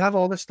things, when you have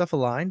all this stuff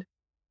aligned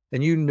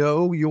and you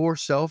know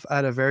yourself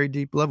at a very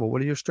deep level,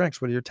 what are your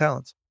strengths? What are your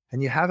talents?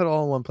 And you have it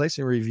all in one place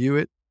and review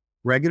it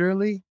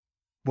regularly.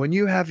 When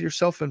you have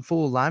yourself in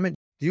full alignment,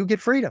 you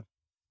get freedom.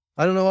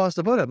 I don't know how else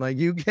to put it. Like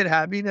you get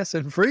happiness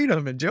and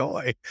freedom and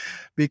joy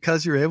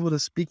because you're able to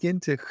speak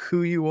into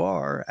who you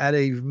are at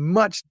a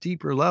much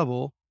deeper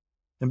level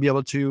and be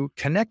able to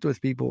connect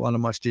with people on a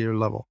much deeper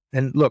level.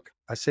 And look,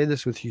 I say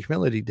this with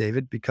humility,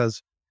 David,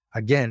 because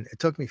again, it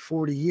took me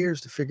 40 years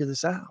to figure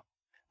this out.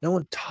 No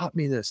one taught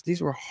me this. These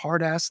were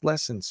hard ass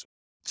lessons.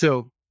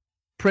 So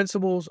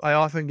principles, I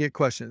often get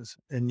questions,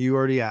 and you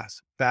already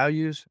asked.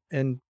 Values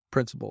and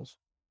principles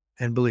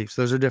and beliefs,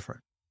 those are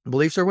different.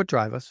 Beliefs are what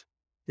drive us.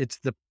 It's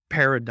the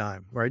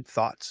paradigm, right?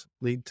 Thoughts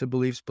lead to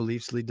beliefs,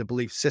 beliefs lead to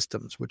belief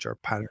systems, which are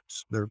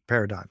patterns, they're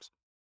paradigms.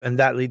 And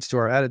that leads to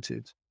our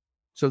attitudes.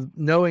 So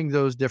knowing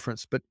those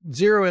differences, but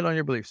zero in on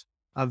your beliefs.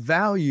 A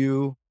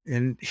value,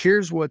 and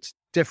here's what's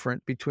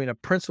different between a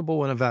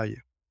principle and a value.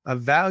 A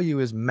value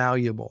is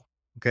malleable,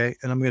 okay?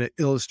 And I'm going to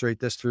illustrate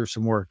this through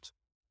some words.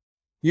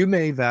 You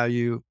may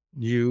value,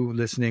 you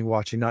listening,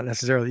 watching, not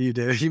necessarily you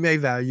do, you may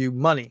value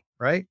money,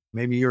 right?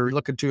 Maybe you're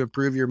looking to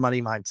improve your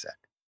money mindset.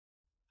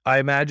 I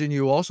imagine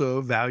you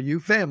also value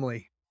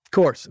family. Of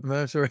course,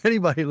 I'm sure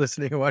anybody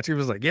listening and watching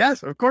was like,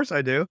 yes, of course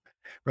I do,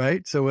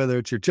 right? So whether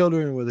it's your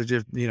children, whether it's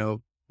just,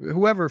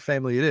 whoever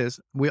family it is,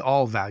 we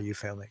all value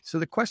family. So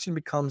the question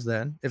becomes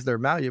then, if they're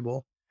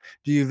malleable,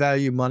 do you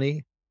value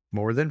money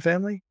more than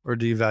family, or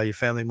do you value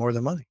family more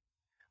than money,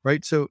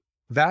 right? So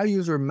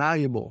values are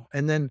malleable,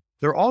 and then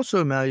they're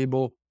also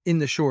malleable in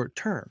the short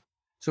term.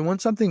 So when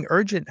something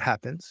urgent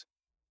happens,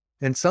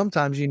 and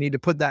sometimes you need to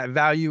put that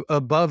value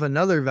above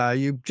another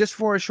value just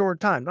for a short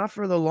time, not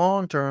for the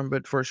long term,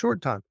 but for a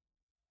short time.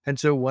 And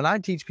so when I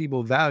teach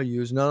people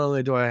values, not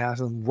only do I ask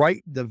them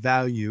write the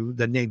value,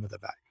 the name of the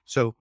value.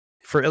 So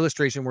for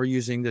illustration, we're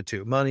using the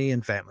two, money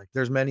and family.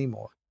 There's many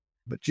more,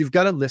 but you've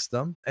got to list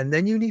them, and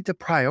then you need to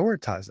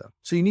prioritize them.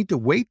 So you need to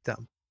weight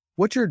them.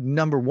 What's your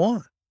number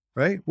one,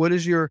 right? What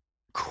is your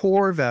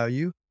core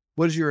value?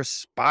 What is your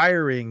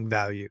aspiring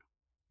value?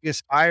 You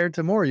aspire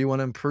to more. You want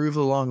to improve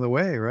along the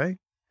way, right?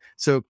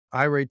 So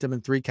I rate them in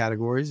three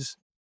categories: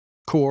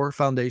 core,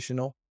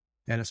 foundational,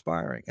 and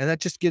aspiring. And that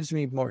just gives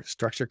me more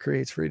structure,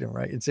 creates freedom,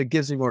 right? It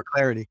gives me more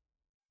clarity.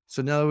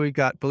 So now we've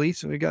got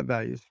beliefs and we've got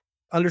values.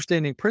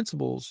 Understanding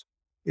principles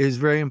is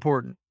very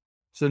important.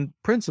 So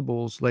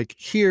principles, like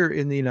here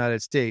in the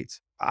United States,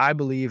 I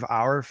believe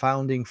our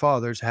founding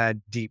fathers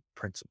had deep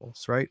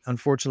principles, right?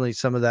 Unfortunately,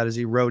 some of that is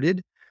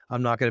eroded.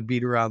 I'm not going to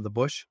beat around the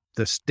bush.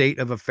 The state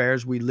of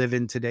affairs we live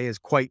in today is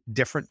quite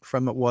different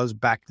from it was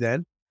back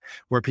then,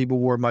 where people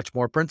were much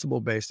more principle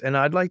based. And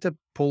I'd like to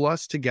pull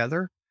us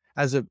together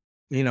as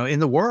in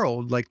the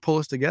world, like pull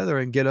us together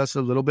and get us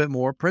a little bit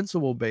more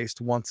principle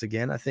based once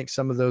again. I think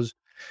some of those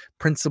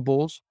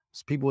principles,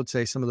 people would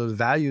say some of those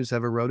values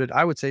have eroded.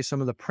 I would say some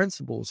of the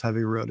principles have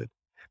eroded.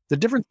 The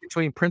difference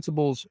between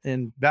principles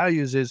and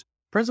values is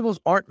principles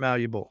aren't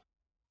malleable.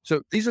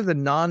 So these are the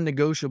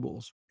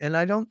non-negotiables. And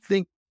I don't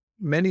think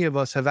many of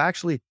us have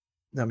actually,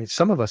 I mean,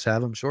 some of us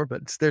have, I'm sure,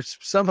 but there's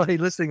somebody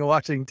listening and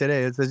watching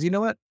today that says, you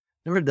know what?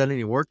 Never done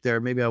any work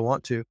there. Maybe I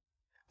want to.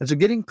 And so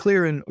getting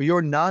clear in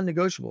your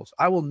non-negotiables.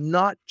 I will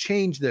not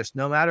change this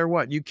no matter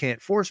what. You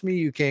can't force me.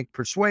 You can't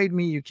persuade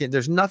me.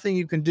 There's nothing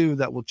you can do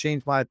that will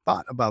change my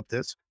thought about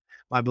this,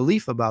 my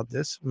belief about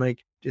this.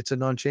 It's a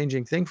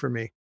non-changing thing for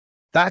me.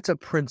 That's a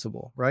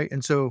principle, right?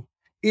 And so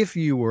if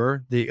you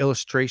were the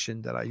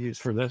illustration that I use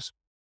for this,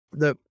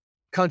 the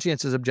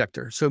conscientious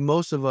objector. So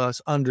most of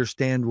us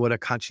understand what a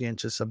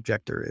conscientious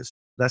objector is.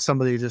 That's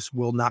somebody who just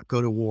will not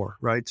go to war,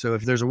 right? So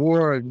if there's a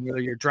war, whether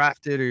you're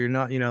drafted or you're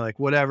not, like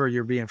whatever,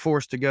 you're being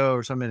forced to go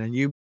or something, and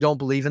you don't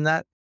believe in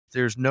that,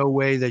 there's no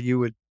way that you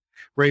would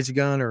raise a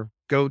gun or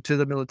go to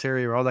the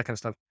military or all that kind of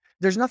stuff.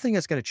 There's nothing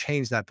that's going to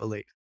change that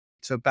belief.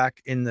 So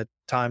back in the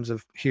times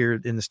of here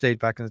in the state,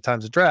 back in the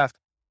times of draft,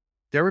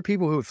 there were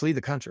people who would flee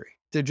the country.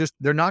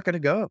 They're not going to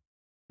go.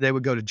 They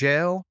would go to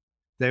jail.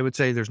 They would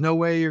say, there's no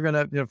way you're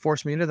going to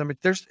force me into them.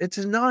 It's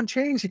a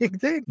non-changing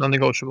thing.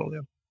 Non-negotiable,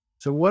 yeah.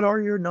 So what are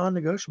your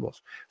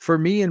non-negotiables? For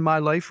me in my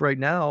life right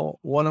now,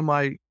 one of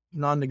my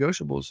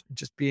non-negotiables,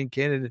 just being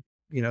candid,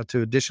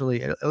 to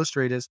additionally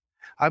illustrate, is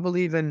I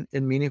believe in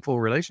meaningful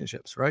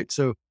relationships, right?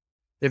 So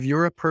if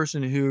you're a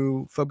person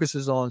who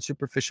focuses on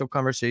superficial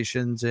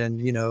conversations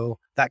and,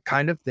 that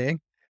kind of thing,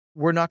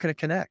 we're not going to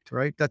connect,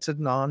 right? That's a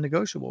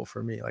non-negotiable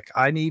for me. Like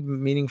I need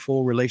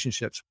meaningful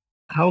relationships.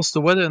 How's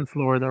the weather in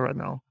Florida right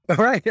now?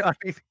 Right. I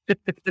mean,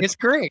 it's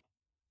great.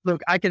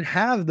 Look, I can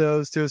have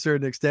those to a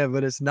certain extent,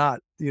 but it's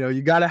not,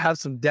 you got to have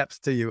some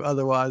depth to you.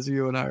 Otherwise,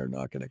 you and I are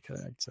not going to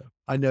connect. So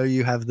I know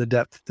you have the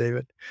depth,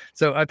 David.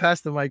 So I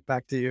pass the mic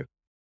back to you.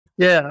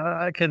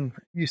 Yeah,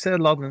 you said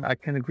a lot and I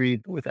can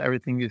agree with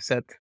everything you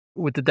said.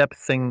 With the depth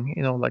thing,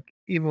 like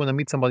even when I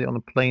meet somebody on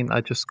a plane,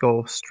 I just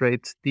go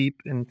straight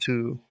deep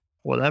into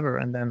whatever.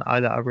 And then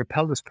either I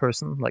repel this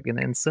person like in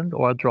an instant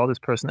or I draw this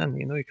person in.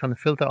 You kind of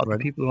filter out the Right.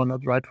 people who are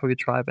not right for your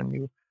tribe and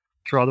you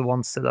draw the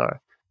ones that are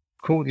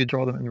cool, you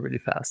draw them in really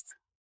fast.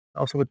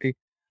 Also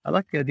I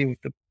like the idea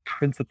with the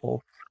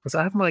principle because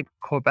I have my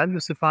core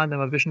values defined and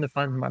my vision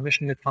defined and my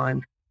mission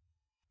defined,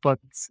 but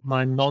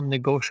my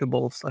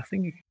non-negotiables, I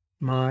think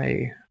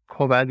my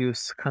core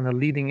values kind of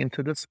leading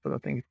into this, but I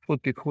think it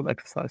would be a cool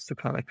exercise to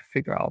kind of like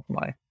figure out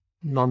my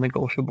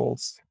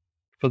non-negotiables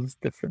because it's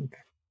different.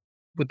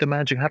 With the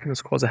Managing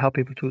Happiness course, I help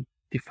people to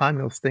define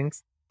those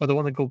things, but I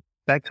want to go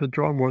back to the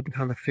drawing board and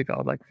kind of figure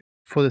out, like,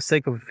 for the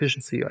sake of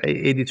efficiency or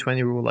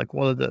 80-20 rule, like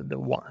what are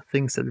the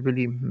things that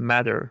really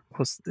matter?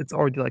 Because it's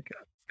already like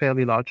a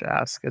fairly large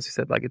ask. As you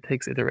said, like it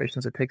takes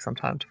iterations, it takes some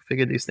time to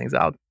figure these things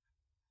out,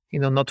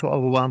 not to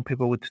overwhelm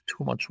people with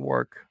too much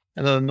work.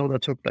 And I know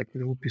that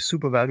it would be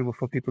super valuable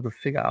for people to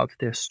figure out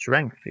their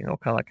strength, kind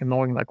of like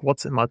knowing like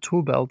what's in my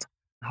tool belt,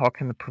 how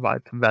can it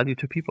provide value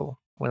to people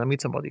when I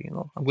meet somebody,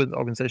 I'm good at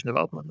organization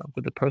development, I'm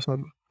good at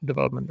personal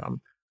development,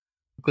 I'm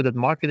good at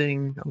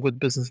marketing, I'm good at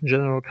business in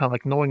general, kind of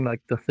like knowing like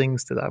the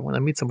things that when I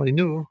meet somebody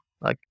new,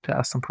 like to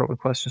ask some probing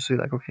questions, to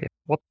be like, okay,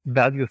 what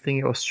value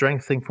thing or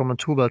strength thing from a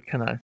tool belt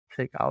can I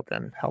take out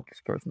and help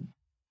this person?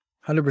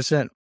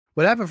 100%.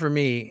 What happened for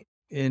me,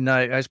 and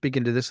I speak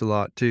into this a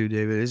lot too,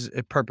 David, is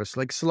a purpose.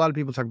 Like a lot of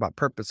people talk about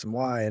purpose and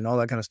why and all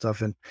that kind of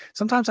stuff. And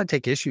sometimes I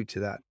take issue to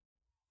that.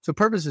 So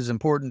purpose is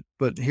important,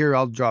 but here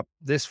I'll drop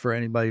this for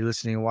anybody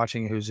listening and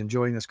watching who's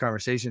enjoying this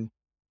conversation.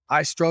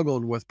 I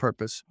struggled with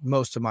purpose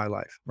most of my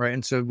life, right?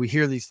 And so we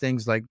hear these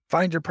things like,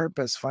 find your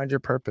purpose, find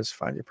your purpose,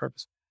 find your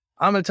purpose.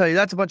 I'm going to tell you,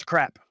 that's a bunch of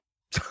crap.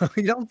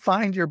 You don't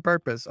find your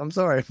purpose. I'm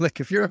sorry. Like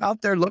if you're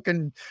out there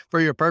looking for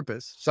your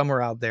purpose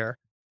somewhere out there,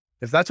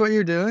 if that's what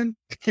you're doing,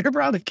 you're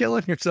probably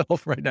killing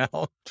yourself right now.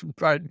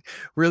 Probably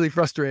really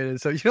frustrated.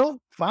 So you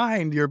don't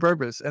find your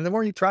purpose. And the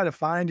more you try to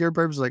find your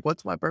purpose, like,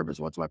 what's my purpose?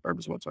 What's my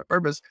purpose? What's my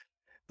purpose?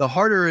 The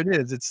harder it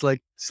is. It's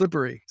like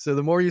slippery. So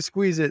the more you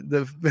squeeze it,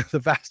 the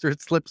faster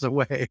it slips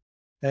away.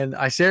 And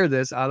I share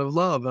this out of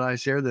love, and I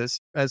share this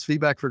as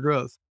feedback for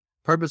growth.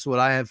 Purpose, what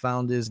I have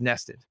found, is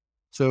nested.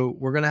 So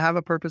we're going to have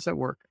a purpose at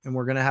work, and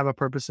we're going to have a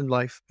purpose in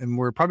life, and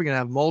we're probably going to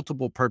have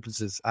multiple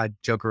purposes. I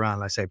joke around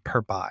and I say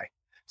purpi.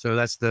 So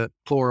that's the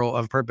plural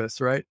of purpose,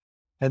 right?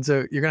 And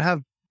so you're going to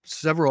have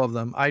several of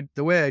them.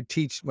 The way I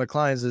teach my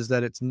clients is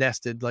that it's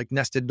nested, like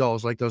nested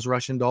dolls, like those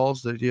Russian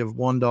dolls that you have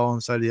one doll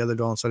inside the other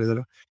doll inside the other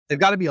doll. They've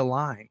got to be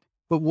aligned.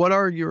 But what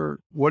are your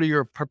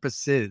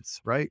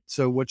purposes, right?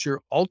 So what's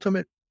your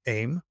ultimate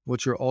aim?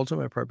 What's your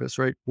ultimate purpose,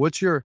 right?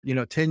 What's your,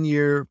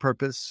 10-year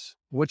purpose?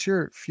 What's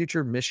your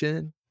future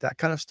mission? That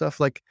kind of stuff.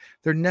 Like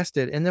they're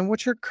nested. And then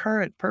what's your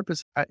current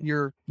purpose at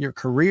your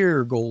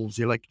career goals?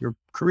 Your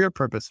career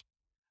purpose.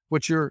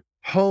 What's your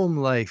home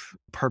life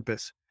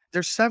purpose?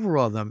 There's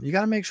several of them. You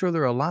got to make sure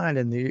they're aligned,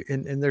 and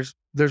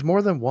there's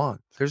more than one.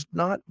 There's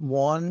not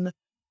one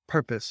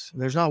purpose.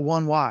 There's not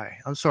one why.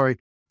 I'm sorry.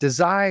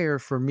 Desire,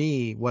 for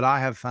me, what I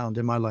have found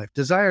in my life,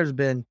 desire has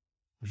been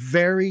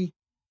very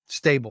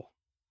stable.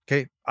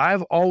 Okay.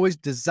 I've always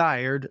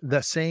desired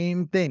the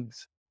same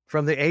things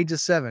from the age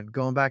of 7,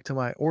 going back to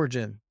my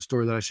origin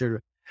story that I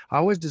shared. I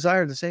always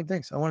desired the same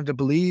things. I wanted to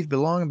believe,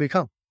 belong, and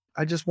become.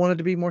 I just wanted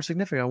to be more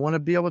significant. I want to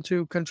be able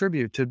to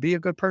contribute, to be a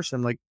good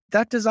person. Like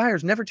that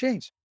desire's never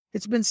changed.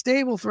 It's been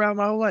stable throughout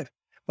my whole life,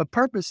 but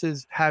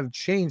purposes have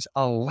changed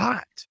a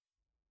lot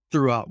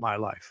throughout my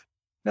life.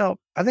 Now,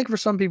 I think for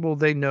some people,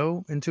 they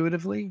know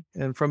intuitively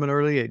and from an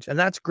early age, and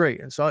that's great.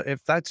 And so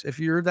if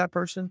you're that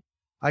person,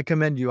 I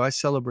commend you. I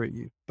celebrate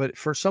you. But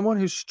for someone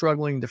who's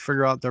struggling to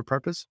figure out their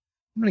purpose,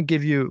 I'm going to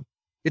give you,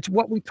 it's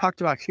what we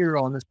talked about here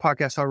on this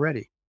podcast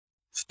already.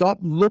 Stop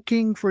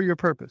looking for your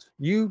purpose.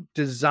 You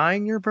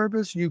design your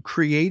purpose, you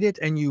create it,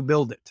 and you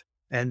build it.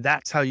 And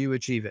that's how you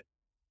achieve it.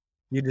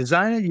 You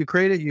design it, you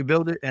create it, you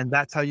build it, and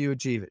that's how you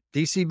achieve it.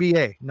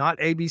 DCBA, not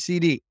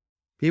ABCD.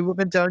 People have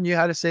been telling you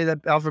how to say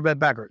that alphabet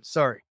backwards.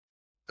 Sorry.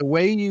 The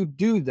way you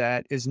do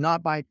that is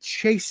not by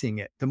chasing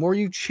it. The more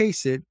you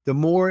chase it, the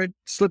more it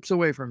slips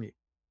away from you.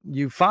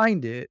 You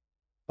find it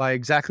by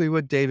exactly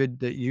what David,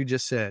 that you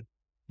just said.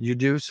 You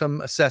do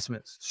some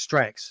assessments,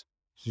 strengths.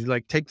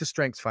 You take the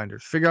strengths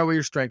finders, figure out what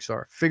your strengths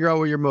are, figure out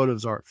what your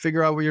motives are,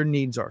 figure out what your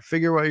needs are,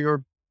 figure out what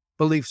your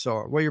beliefs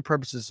are, what your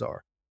purposes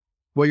are,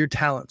 what your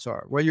talents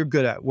are, what you're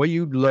good at, what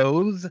you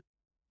loathe.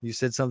 You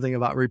said something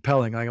about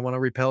repelling. I want to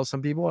repel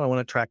some people and I want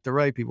to attract the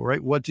right people,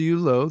 right? What do you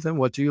loathe and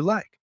what do you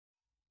like?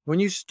 When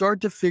you start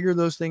to figure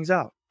those things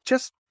out,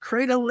 just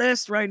create a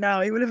list right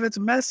now, even if it's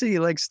messy,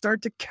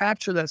 start to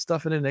capture that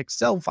stuff in an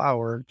Excel file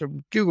or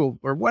to Google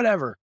or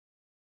whatever.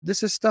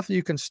 This is stuff that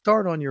you can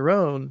start on your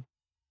own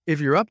if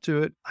you're up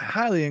to it, I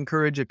highly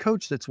encourage a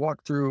coach that's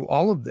walked through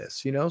all of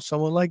this,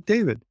 someone like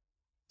David,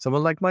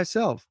 someone like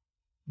myself,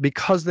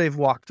 because they've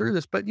walked through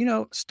this, but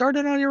start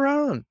it on your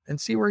own and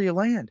see where you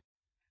land.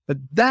 But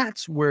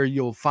that's where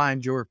you'll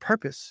find your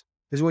purpose,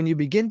 is when you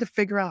begin to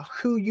figure out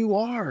who you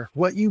are,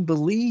 what you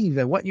believe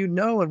and what you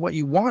know and what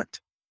you want.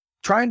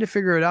 Trying to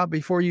figure it out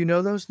before you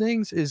know those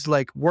things is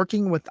like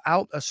working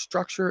without a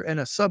structure and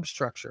a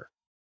substructure.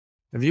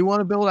 If you want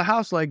to build a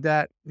house like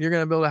that, you're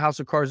going to build a house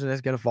of cards and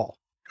it's going to fall.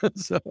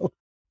 So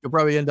you'll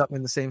probably end up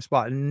in the same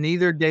spot. And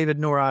neither David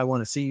nor I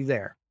want to see you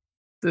there.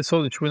 It's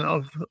totally true. And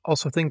I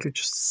also think that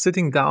just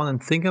sitting down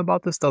and thinking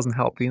about this doesn't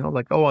help.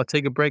 Like, oh, I'll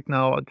take a break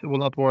now. It will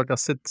not work. I'll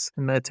sit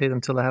and meditate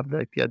until I have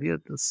the idea.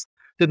 This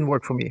didn't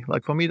work for me.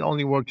 Like for me, it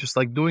only worked just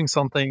like doing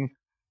something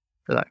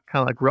that I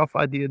kind of like rough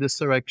idea this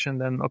direction.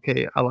 Then,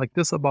 okay, I like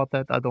this about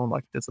that. I don't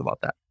like this about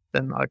that.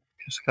 Then I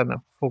just kind of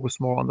focus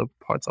more on the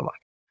parts I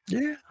like.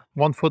 Yeah.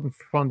 One foot in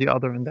front of the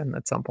other. And then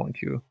at some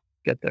point you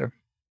get there.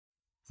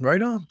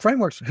 Right on.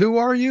 Frameworks. Who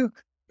are you?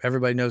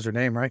 Everybody knows their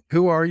name, right?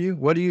 Who are you?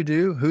 What do you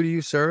do? Who do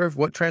you serve?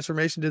 What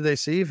transformation do they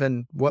see?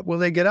 And what will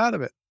they get out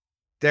of it?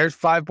 There's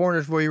 5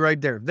 pointers for you right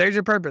there. There's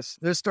your purpose.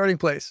 There's starting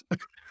place.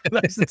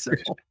 Nice and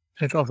simple.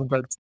 It's awesome,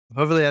 Brad.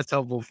 Hopefully that's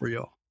helpful for you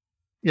all.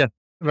 Yeah,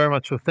 very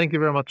much so. Thank you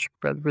very much,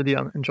 Brad. Really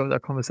enjoyed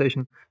that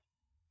conversation.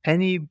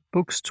 Any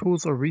books,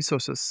 tools, or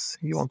resources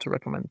you want to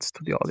recommend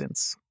to the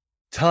audience?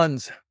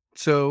 Tons.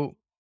 So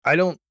I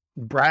don't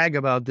brag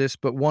about this,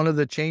 but one of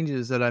the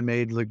changes that I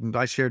made, like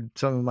I shared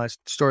some of my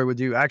story with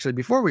you actually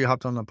before we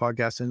hopped on the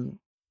podcast. And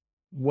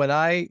when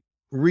I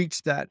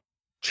reached that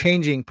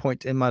changing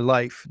point in my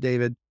life,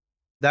 David,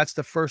 that's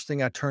the first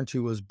thing I turned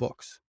to was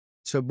books.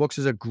 So books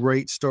is a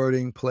great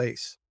starting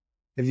place.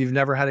 If you've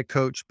never had a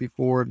coach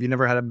before, if you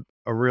never had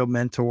a real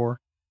mentor,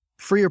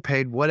 free or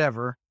paid,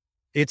 whatever,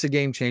 it's a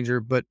game changer.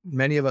 But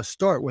many of us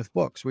start with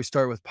books. We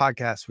start with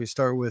podcasts. We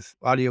start with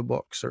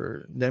audiobooks,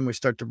 or then we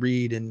start to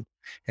read and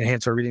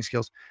enhance our reading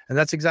skills. And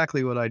that's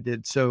exactly what I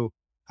did. So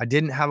I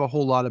didn't have a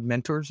whole lot of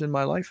mentors in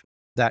my life.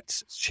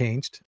 That's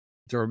changed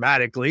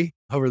dramatically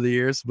over the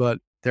years, but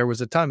there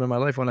was a time in my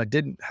life when I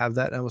didn't have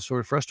that. And I was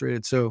sort of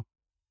frustrated. So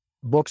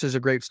books is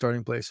a great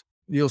starting place.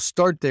 You'll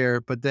start there,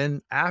 but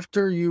then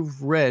after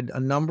you've read a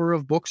number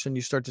of books and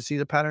you start to see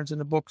the patterns in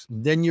the books,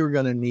 then you're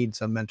going to need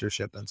some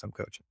mentorship and some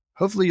coaching.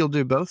 Hopefully you'll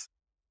do both,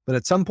 but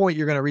at some point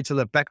you're going to reach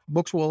that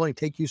books will only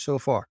take you so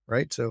far,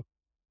 right? So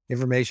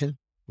information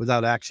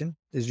without action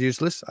is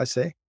useless. I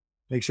say,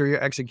 make sure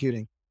you're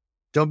executing.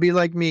 Don't be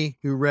like me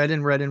who read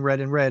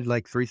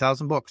like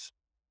 3,000 books.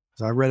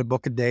 So I read a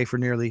book a day for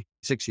nearly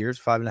 6 years,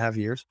 5.5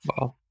 years.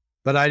 Wow.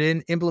 But I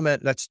didn't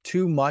implement. That's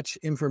too much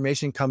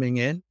information coming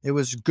in. It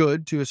was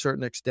good to a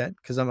certain extent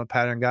because I'm a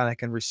pattern guy and I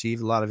can receive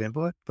a lot of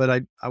input, but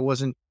I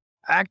wasn't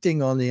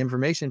acting on the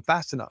information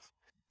fast enough.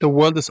 The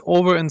world is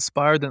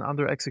over-inspired and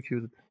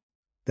under-executed.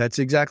 That's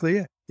exactly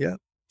it. Yeah.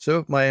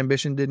 So my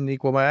ambition didn't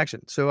equal my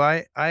action. So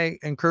I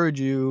encourage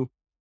you,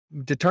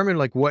 determine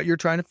like what you're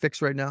trying to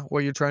fix right now,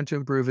 what you're trying to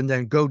improve, and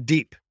then go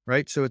deep,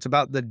 right? So it's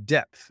about the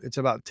depth. It's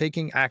about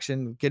taking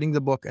action, getting the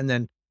book, and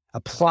then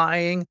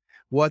applying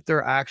what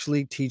they're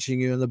actually teaching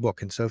you in the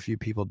book. And so few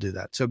people do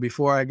that. So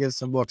before I give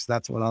some books,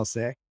 that's what I'll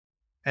say.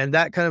 And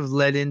that kind of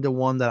led into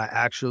one that I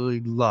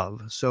actually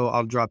love. So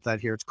I'll drop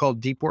that here. It's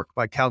called Deep Work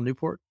by Cal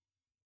Newport.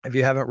 If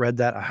you haven't read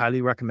that, I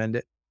highly recommend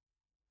it.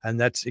 And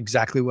that's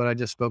exactly what I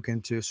just spoke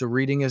into. So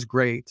reading is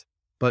great,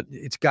 but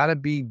it's got to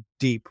be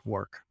deep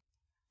work.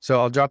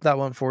 So I'll drop that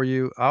one for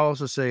you. I'll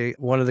also say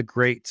one of the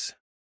greats.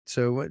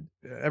 So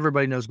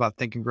everybody knows about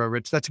Think and Grow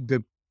Rich. That's a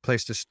good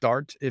place to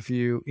start if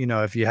you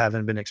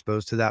haven't been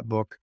exposed to that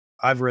book.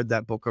 I've read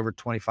that book over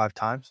 25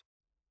 times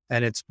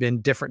and it's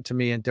been different to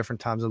me in different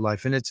times of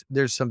life. And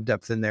there's some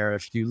depth in there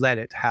if you let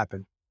it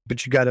happen,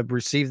 but you got to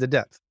receive the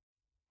depth.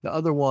 The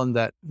other one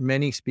that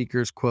many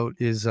speakers quote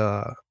is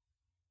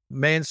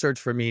Man's Search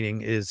for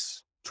Meaning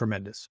is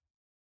tremendous.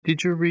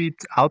 Did you read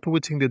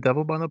Outwitting the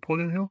Devil by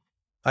Napoleon Hill?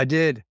 I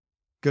did.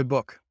 Good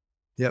book.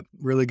 Yep.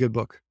 Really good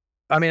book.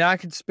 I mean, I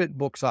could spit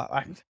books off.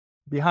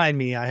 Behind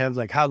me, I have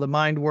like How the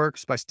Mind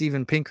Works by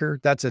Steven Pinker.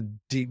 That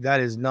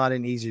is not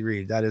an easy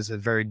read. That is a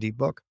very deep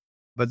book,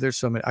 but there's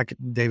so many.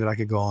 David, I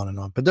could go on and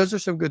on, but those are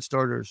some good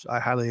starters.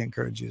 I highly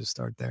encourage you to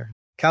start there.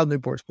 Cal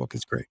Newport's book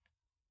is great.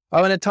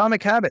 Oh, and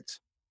Atomic Habits.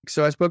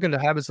 So I've spoken to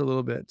habits a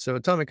little bit. So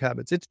Atomic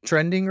Habits, it's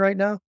trending right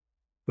now,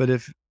 but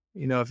if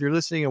you're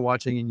listening and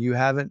watching and you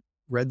haven't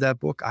read that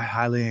book, I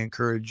highly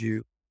encourage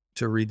you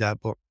to read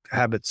that book.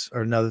 Habits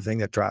are another thing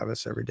that drive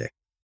us every day.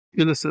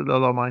 You listed a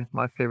lot of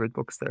my favorite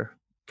books there.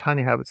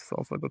 Tiny Habits is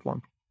also a good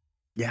one.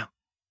 Yeah.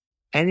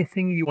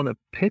 Anything you want to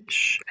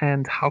pitch,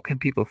 and how can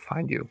people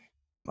find you?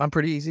 I'm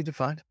pretty easy to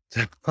find.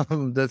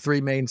 The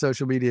 3 main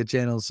social media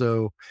channels.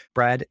 So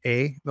Brad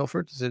A.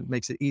 Milford, it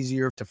makes it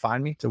easier to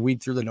find me, to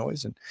weed through the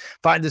noise and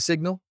find the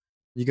signal.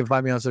 You can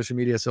find me on social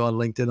media. So on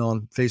LinkedIn,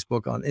 on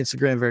Facebook, on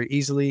Instagram, very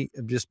easily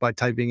just by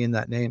typing in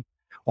that name.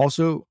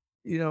 Also,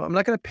 I'm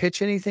not going to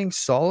pitch anything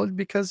solid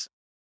because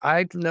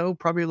I know,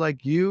 probably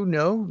like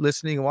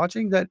listening and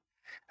watching, that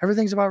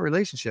Everything's about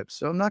relationships.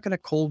 So I'm not going to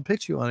cold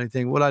pitch you on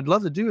anything. What I'd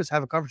love to do is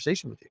have a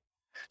conversation with you.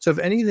 So if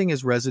anything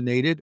has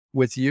resonated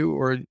with you,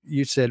 or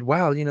you said,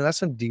 wow, that's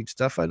some deep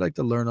stuff, I'd like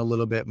to learn a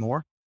little bit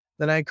more,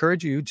 then I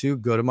encourage you to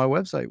go to my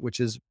website, which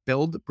is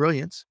Build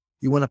Brilliance.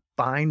 You want to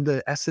find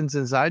the essence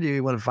inside you.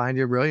 You want to find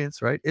your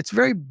brilliance, right? It's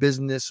very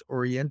business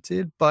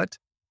oriented, but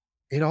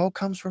it all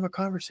comes from a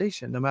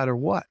conversation, no matter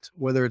what,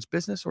 whether it's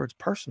business or it's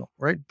personal,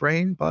 right?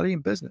 Brain, body,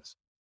 and business.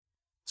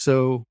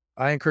 So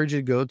I encourage you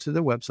to go to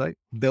the website,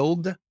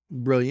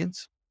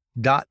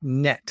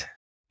 buildbrilliance.net.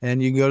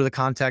 And you can go to the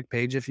contact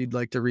page if you'd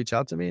like to reach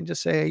out to me and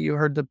just say, hey, you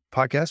heard the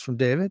podcast from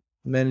David,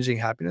 Managing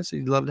Happiness.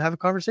 You'd love to have a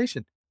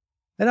conversation.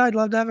 And I'd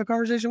love to have a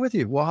conversation with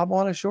you. We'll hop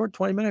on a short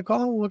 20-minute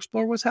call and we'll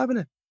explore what's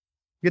happening.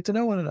 Get to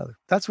know one another.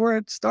 That's where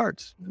it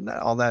starts. Not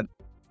all that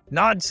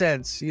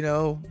nonsense,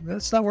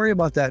 let's not worry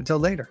about that until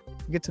later.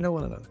 Get to know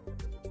one another.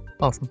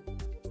 Awesome.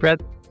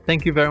 Brad,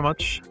 thank you very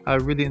much. I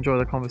really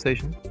enjoyed the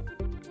conversation.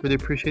 Really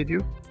appreciate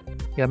you.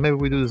 Yeah, maybe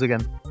we do this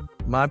again.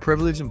 My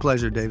privilege and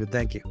pleasure, David.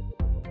 Thank you.